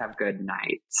at least have good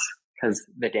nights, because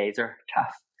the days are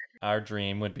tough. Our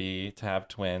dream would be to have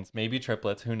twins, maybe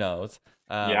triplets, who knows?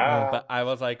 But I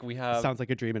was like, we have... Sounds like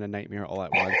a dream and a nightmare all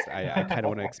at once. I kind of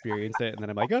want to experience it, and then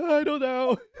I'm like, I don't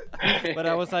know. But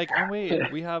I was like, oh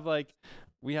wait, we have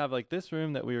this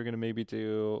room that we were gonna maybe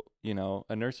do,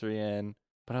 a nursery in.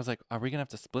 But I was like, are we gonna have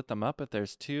to split them up if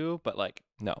there's 2? But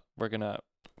no, we're gonna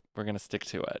stick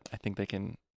to it. I think they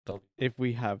can. If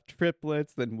we have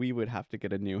triplets, then we would have to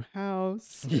get a new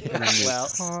house.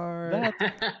 Car. That's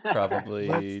probably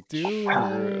Let's do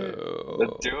true.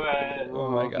 Let's do it. Oh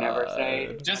my god. Never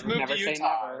say. Just move to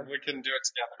Utah. We can do it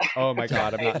together. Oh my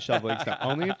god, I'm not shoveling snow.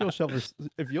 Only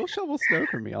if you'll shovel snow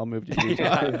for me, I'll move to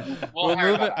Utah.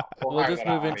 We'll just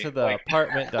move into the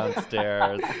apartment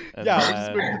downstairs. We'll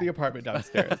just move into the apartment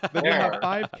downstairs. Then we'll have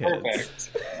 5 kids.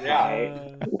 Perfect.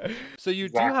 Yeah. So you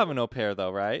do have an au pair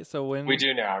though, right? So we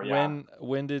do now. Yeah.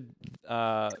 When did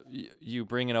you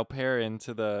bring an au pair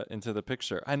into the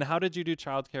picture, and how did you do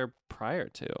childcare prior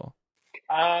to?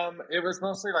 It was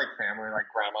mostly family,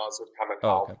 grandmas would come and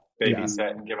help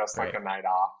babysit and give us a night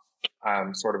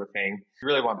off, sort of a thing. You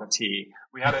really want the tea.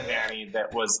 We had a nanny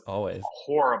that was always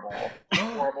horrible,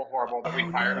 that we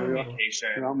fired on vacation.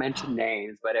 We won't mention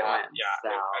names, but it went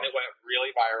and it went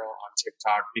really viral on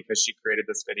TikTok because she created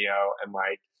this video and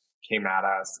came at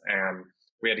us, and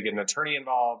we had to get an attorney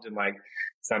involved and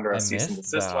send her a cease and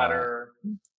desist letter.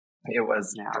 It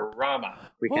was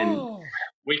drama. We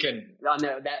can on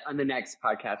the next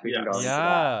podcast we can go into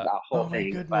that whole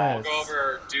thing. We'll go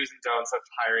over do's and don'ts of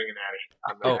hiring a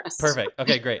nanny. Perfect.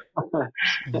 Okay, great.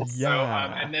 So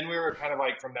and then we were kind of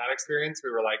from that experience, we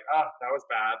were that was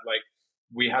bad.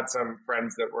 We had some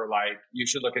friends that were you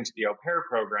should look into the au pair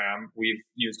program. We've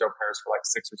used au pairs for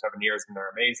 6 or 7 years, and they're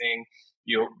amazing.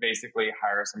 You basically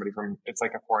hire somebody it's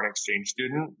like a foreign exchange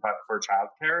student, but for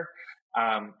childcare.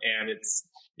 And it's,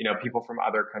 people from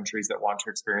other countries that want to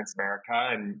experience America,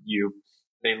 and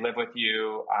they live with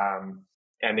you,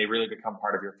 and they really become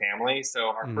part of your family. So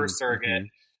our first surrogate,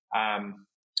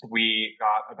 we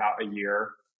got about a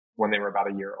year when they were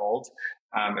about a year old.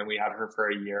 And we had her for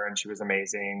a year, and she was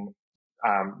amazing.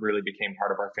 Really became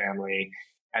part of our family.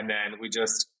 And then we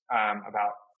just,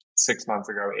 about 6 months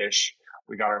ago-ish,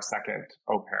 we got our second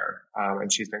au pair,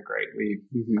 and she's been great.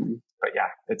 But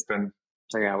it's been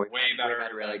way better. We've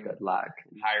had really good luck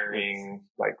hiring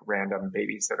random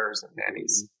babysitters and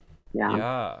nannies.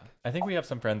 Yeah. I think we have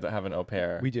some friends that have an au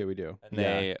pair. We do. And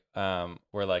they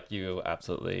were like, you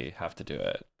absolutely have to do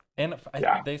it. And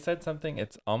they said something,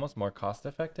 it's almost more cost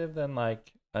effective than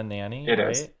a nanny, it right?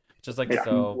 is. Just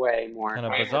so way more kind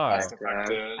of bizarre.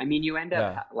 I mean, you end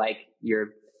up you're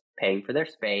paying for their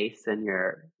space, and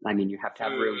you have to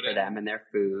have room for them and their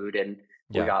food, and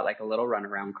we got a little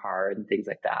runaround card and things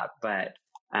like that. But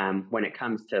when it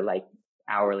comes to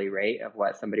hourly rate of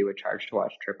what somebody would charge to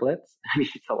watch triplets,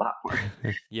 it's a lot more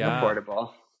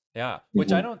affordable. Yeah,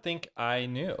 which I don't think I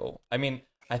knew.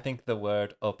 I think the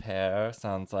word au pair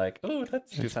sounds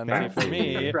that's too fancy for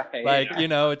me. Right.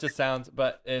 It just sounds.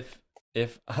 But if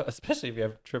especially if you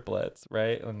have triplets,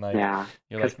 right? And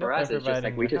because for us it's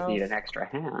just we just need an extra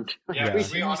hand.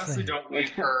 We honestly don't leave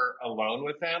her alone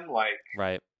with them,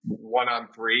 right, 1 on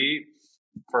 3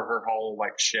 for her whole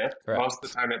shift. Correct. Most of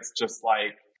the time it's just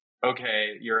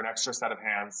okay, you're an extra set of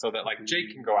hands so that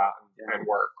Jake can go out and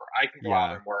work, or I can go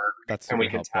out and work. That's we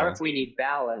can tell. Or if we need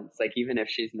balance, even if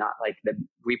she's not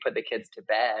we put the kids to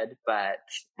bed, but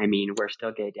we're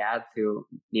still gay dads who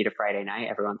need a Friday night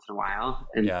every once in a while,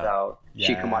 and so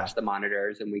she can watch the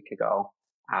monitors, and we could go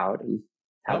out and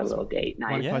have a little date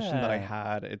night. One question that I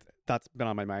had, that's been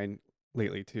on my mind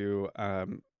lately too.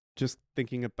 Just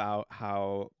thinking about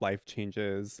how life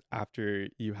changes after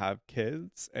you have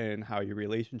kids and how your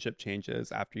relationship changes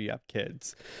after you have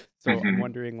kids. So I'm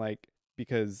wondering,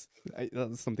 because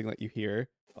that's something that you hear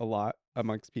a lot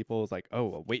amongst people is oh,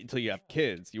 well, wait until you have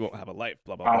kids, you won't have a life,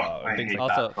 blah blah blah. Things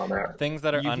things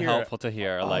that are unhelpful to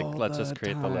hear, let's just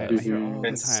create the list.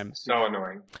 It's so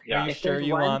annoying. Are you sure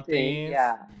you want these?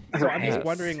 So I'm just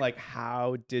wondering,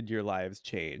 how did your lives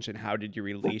change, and how did your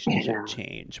relationship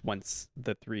change once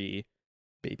the 3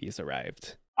 babies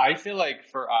arrived? I feel like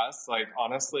for us, like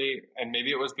honestly, and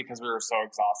maybe it was because we were so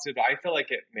exhausted, but I feel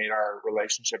like it made our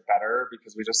relationship better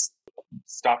because we just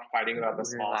stopped fighting about the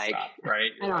small stuff,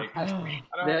 right? I don't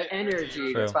have the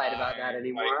energy to fight about that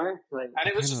anymore. And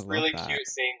it was just really cute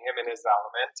seeing him in his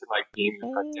element and like being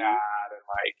a dad and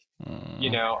like,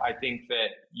 you know, I think that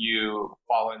you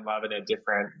fall in love at a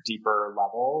different, deeper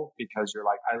level because you're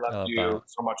like, I loved you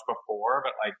so much before,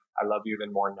 but like I love you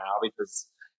even more now because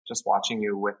just watching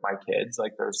you with my kids,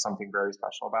 like there's something very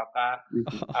special about that.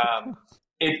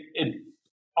 It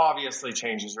obviously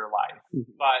changes your life,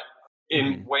 but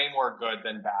in way more good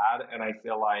than bad. And I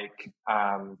feel like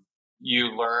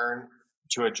you learn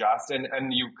to adjust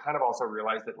and you kind of also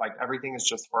realize that like everything is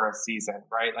just for a season,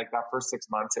 right? Like that first 6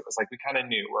 months, it was like we kind of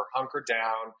knew we're hunkered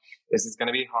down. This is going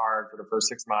to be hard for the first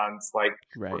 6 months. Like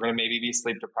we're going to maybe be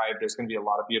sleep deprived. There's going to be a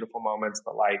lot of beautiful moments,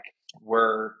 but like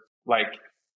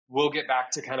we'll get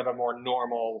back to kind of a more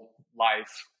normal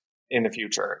life in the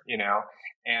future, you know?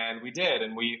 And we did.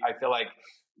 And I feel like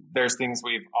there's things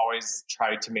we've always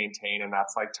tried to maintain, and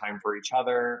that's like time for each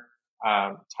other,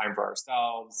 time for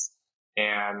ourselves.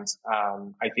 And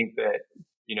I think that,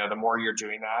 you know, the more you're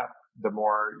doing that, the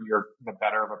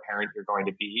better of a parent you're going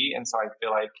to be. And so I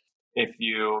feel like if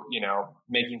you know,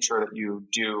 making sure that you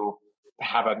do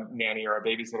have a nanny or a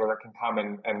babysitter that can come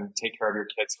and take care of your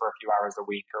kids for a few hours a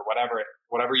week or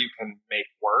whatever you can make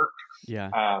work.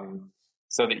 Yeah.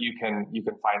 So that you can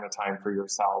find the time for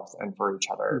yourselves and for each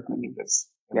other. I think is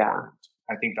important.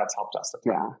 I think that's helped us.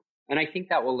 And I think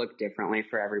that will look differently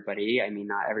for everybody. I mean,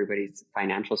 not everybody's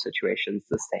financial situation is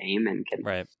the same and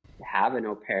can have an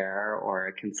au pair or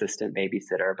a consistent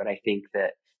babysitter. But I think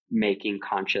that making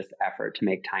conscious effort to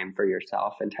make time for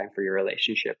yourself and time for your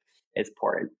relationship is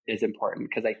important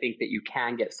because I think that you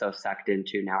can get so sucked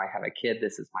into, now I have a kid,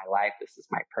 this is my life, this is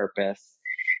my purpose.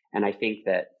 And I think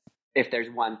that if there's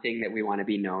one thing that we want to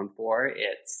be known for,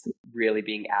 it's really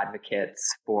being advocates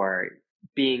for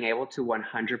being able to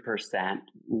 100%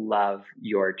 love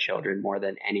your children more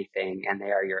than anything, and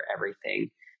they are your everything.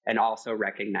 And also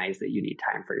recognize that you need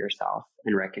time for yourself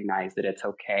and recognize that it's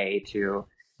okay to,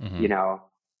 you know,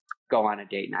 go on a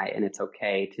date night, and it's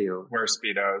okay to wear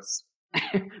Speedos.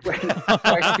 wear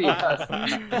Speedos.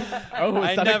 Oh,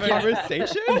 is that a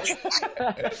conversation?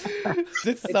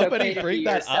 Did somebody bring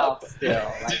that up?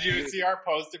 Like, did you see our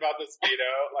post about the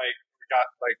Speedo? Like, we got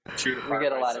like chewed apart. We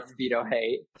get a lot of Speedo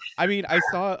hate. I mean, I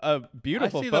saw a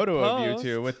beautiful photo of you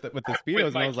two with the Speedos,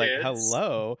 and I was like,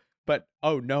 hello. But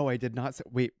oh no, I did not.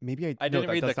 Wait, maybe I didn't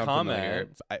read the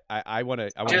comments. I want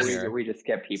to. We just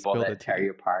get people that tear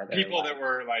you apart. People that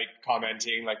were like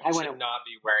commenting, like you should not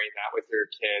be wearing that with your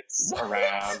kids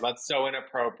around. That's so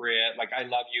inappropriate. Like I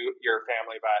love you, your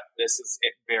family, but this is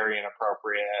very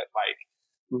inappropriate. Like.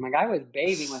 Like I was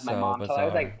bathing with my mom until I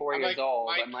was like 4 years old.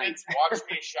 My kids watch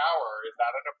me shower. Is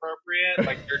that inappropriate?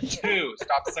 Like you're 2.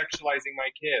 Stop sexualizing my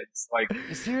kids. Like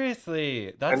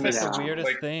seriously, that's like the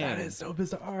weirdest thing. That is so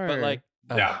bizarre. But like,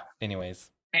 Anyways,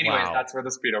 wow. That's where the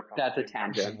Speedo comes. That's a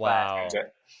tangent. Wow.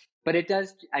 But it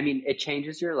does. I mean, it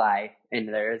changes your life, and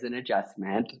there is an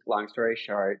adjustment. Long story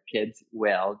short, kids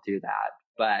will do that,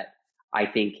 but I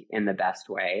think in the best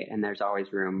way. And there's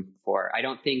always room for. I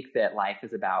don't think that life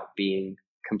is about being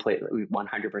completely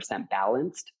 100%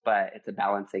 balanced, but it's a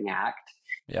balancing act.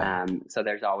 So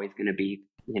there's always going to be,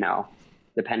 you know,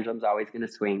 the pendulum's always going to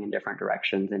swing in different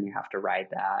directions, and you have to ride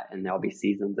that, and there'll be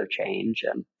seasons of change.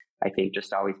 And I think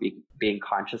just always being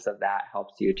conscious of that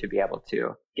helps you to be able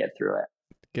to get through it.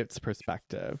 Gives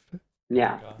perspective.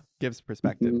 Gives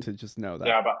perspective to just know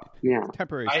that.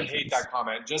 Temporary. I hate that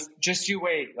comment. Just you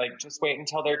wait. Like just wait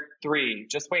until they're 3.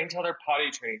 Just wait until they're potty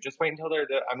trained. Just wait until they're.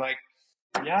 I'm like.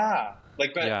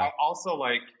 Also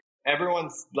like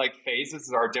everyone's like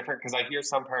phases are different because I hear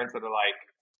some parents that are like,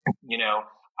 you know,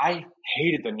 I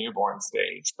hated the newborn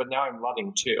stage, but now I'm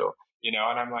loving 2, you know,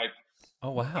 and I'm like,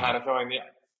 oh wow, kind of going the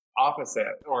opposite,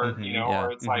 or you know,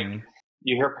 or it's like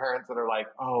you hear parents that are like,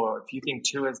 oh, if you think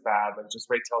 2 is bad, like just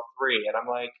wait till 3, and I'm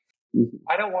like,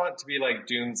 I don't want to be like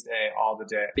doomsday all the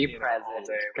day. Be present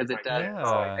because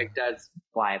it does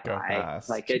fly by.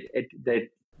 Like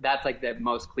that's like the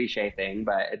most cliche thing,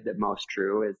 but the most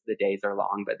true is the days are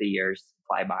long, but the years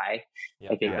fly by.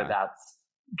 I think that's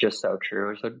just so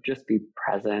true. So just be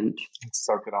present.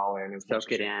 Soak it all in.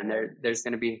 Soak it in. There's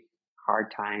going to be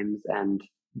hard times and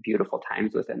beautiful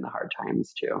times within the hard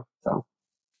times too. So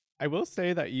I will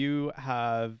say that you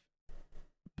have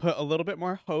put a little bit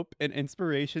more hope and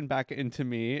inspiration back into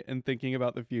me in thinking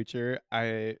about the future.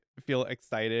 I feel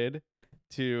excited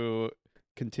to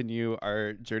continue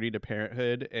our journey to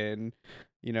parenthood and,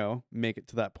 you know, make it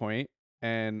to that point.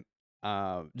 And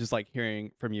just like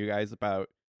hearing from you guys about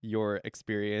your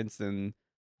experience and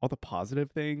all the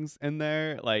positive things in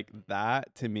there, like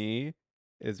that to me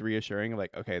is reassuring.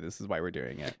 Like, okay, this is why we're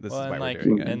doing it. This is why we're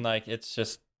doing it. And like, it's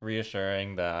just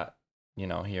reassuring that, you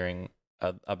know, hearing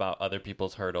about other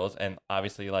people's hurdles, and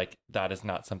obviously like that is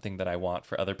not something that I want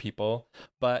for other people,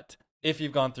 but if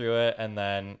you've gone through it and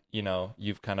then, you know,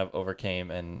 you've kind of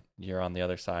overcame and you're on the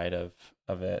other side of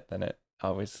it, then it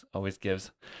always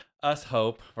gives us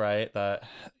hope, right? That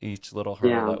each little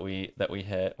hurdle that we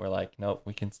hit, we're like, nope,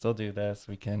 we can still do this.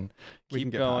 We can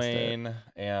keep going.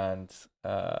 And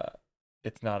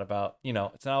it's not about, you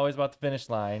know, it's not always about the finish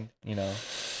line, you know,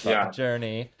 it's about the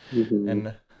journey.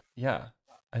 And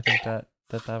I think that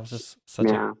was just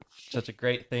such a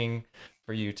great thing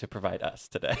for you to provide us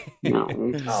today.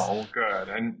 Oh, good.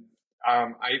 And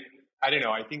I don't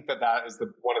know. I think that is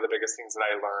one of the biggest things that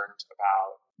I learned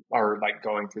about, or like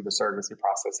going through the surrogacy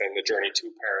process and the journey to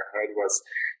parenthood, was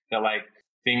that like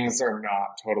things are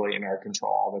not totally in our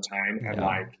control all the time. And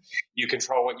like you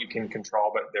control what you can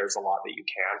control, but there's a lot that you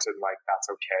can't, and like that's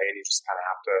okay. And you just kind of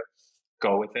have to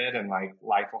go with it, and like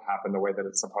life will happen the way that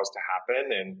it's supposed to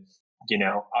happen. And you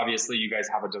know, obviously you guys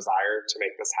have a desire to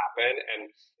make this happen. And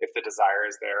if the desire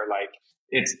is there, like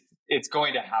it's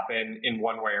going to happen in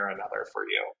one way or another for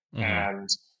you. And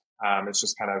it's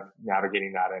just kind of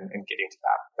navigating that and getting to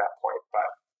that point.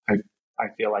 But I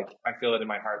feel it in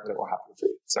my heart that it will happen for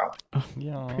you. So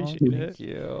appreciate it. Thank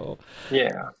you.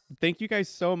 Yeah. Thank you guys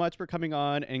so much for coming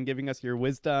on and giving us your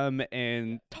wisdom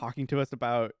and talking to us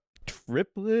about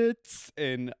triplets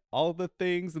and all the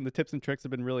things, and the tips and tricks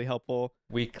have been really helpful.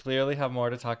 We clearly have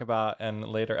more to talk about in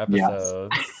later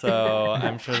episodes, so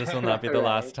I'm sure this will not be the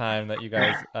last time that you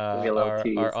guys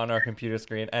are on our computer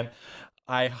screen. And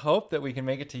I hope that we can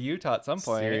make it to Utah at some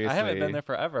point. Seriously. I haven't been there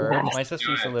forever. Yes. My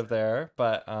sister used to live there,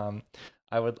 but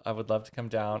I would love to come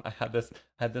down. I had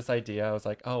this idea. I was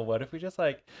like, oh, what if we just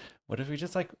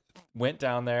went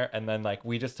down there and then like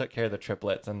we just took care of the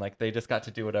triplets and like they just got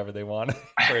to do whatever they wanted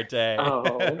for a day.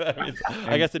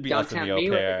 I guess it'd be us and the au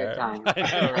pair. I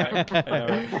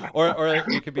know, right? Or like,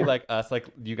 you could be like us, like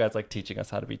you guys like teaching us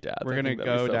how to be dads. We're gonna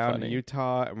go down to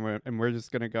Utah and we're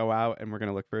just gonna go out and we're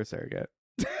gonna look for a surrogate.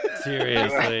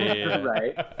 Seriously.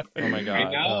 Right. Oh my god.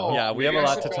 I know. Yeah, we have a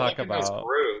lot to talk about.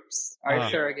 Groups. Our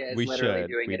surrogate is literally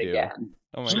doing it again.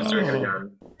 Oh my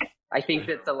god. I think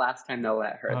that's the last time they'll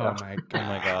let her, though. Oh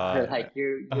my god. They're like,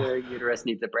 your uterus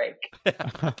needs a break.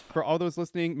 For all those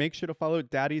listening, make sure to follow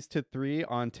Daddies to 3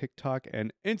 on TikTok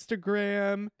and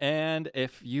Instagram. And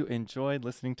if you enjoyed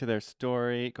listening to their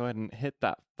story, go ahead and hit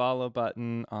that follow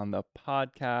button on the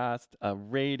podcast. A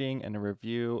rating and a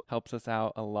review helps us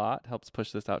out a lot, helps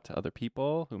push this out to other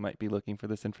people who might be looking for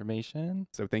this information.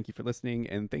 So thank you for listening,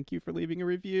 and thank you for leaving a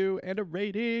review and a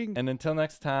rating. And until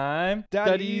next time,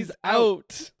 Daddies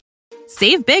out!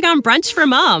 Save big on brunch for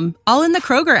mom, all in the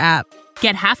Kroger app.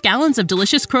 Get half gallons of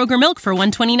delicious Kroger milk for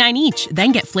 $1.29 each.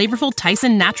 Then get flavorful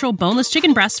Tyson natural boneless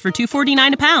chicken breasts for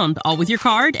 $2.49 a pound, all with your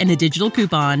card and a digital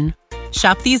coupon.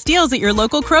 Shop these deals at your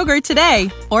local Kroger today,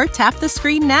 or tap the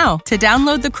screen now to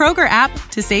download the Kroger app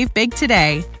to save big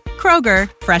today.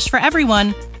 Kroger, fresh for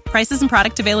everyone. Prices and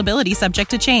product availability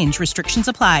subject to change. Restrictions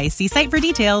apply. See site for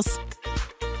details.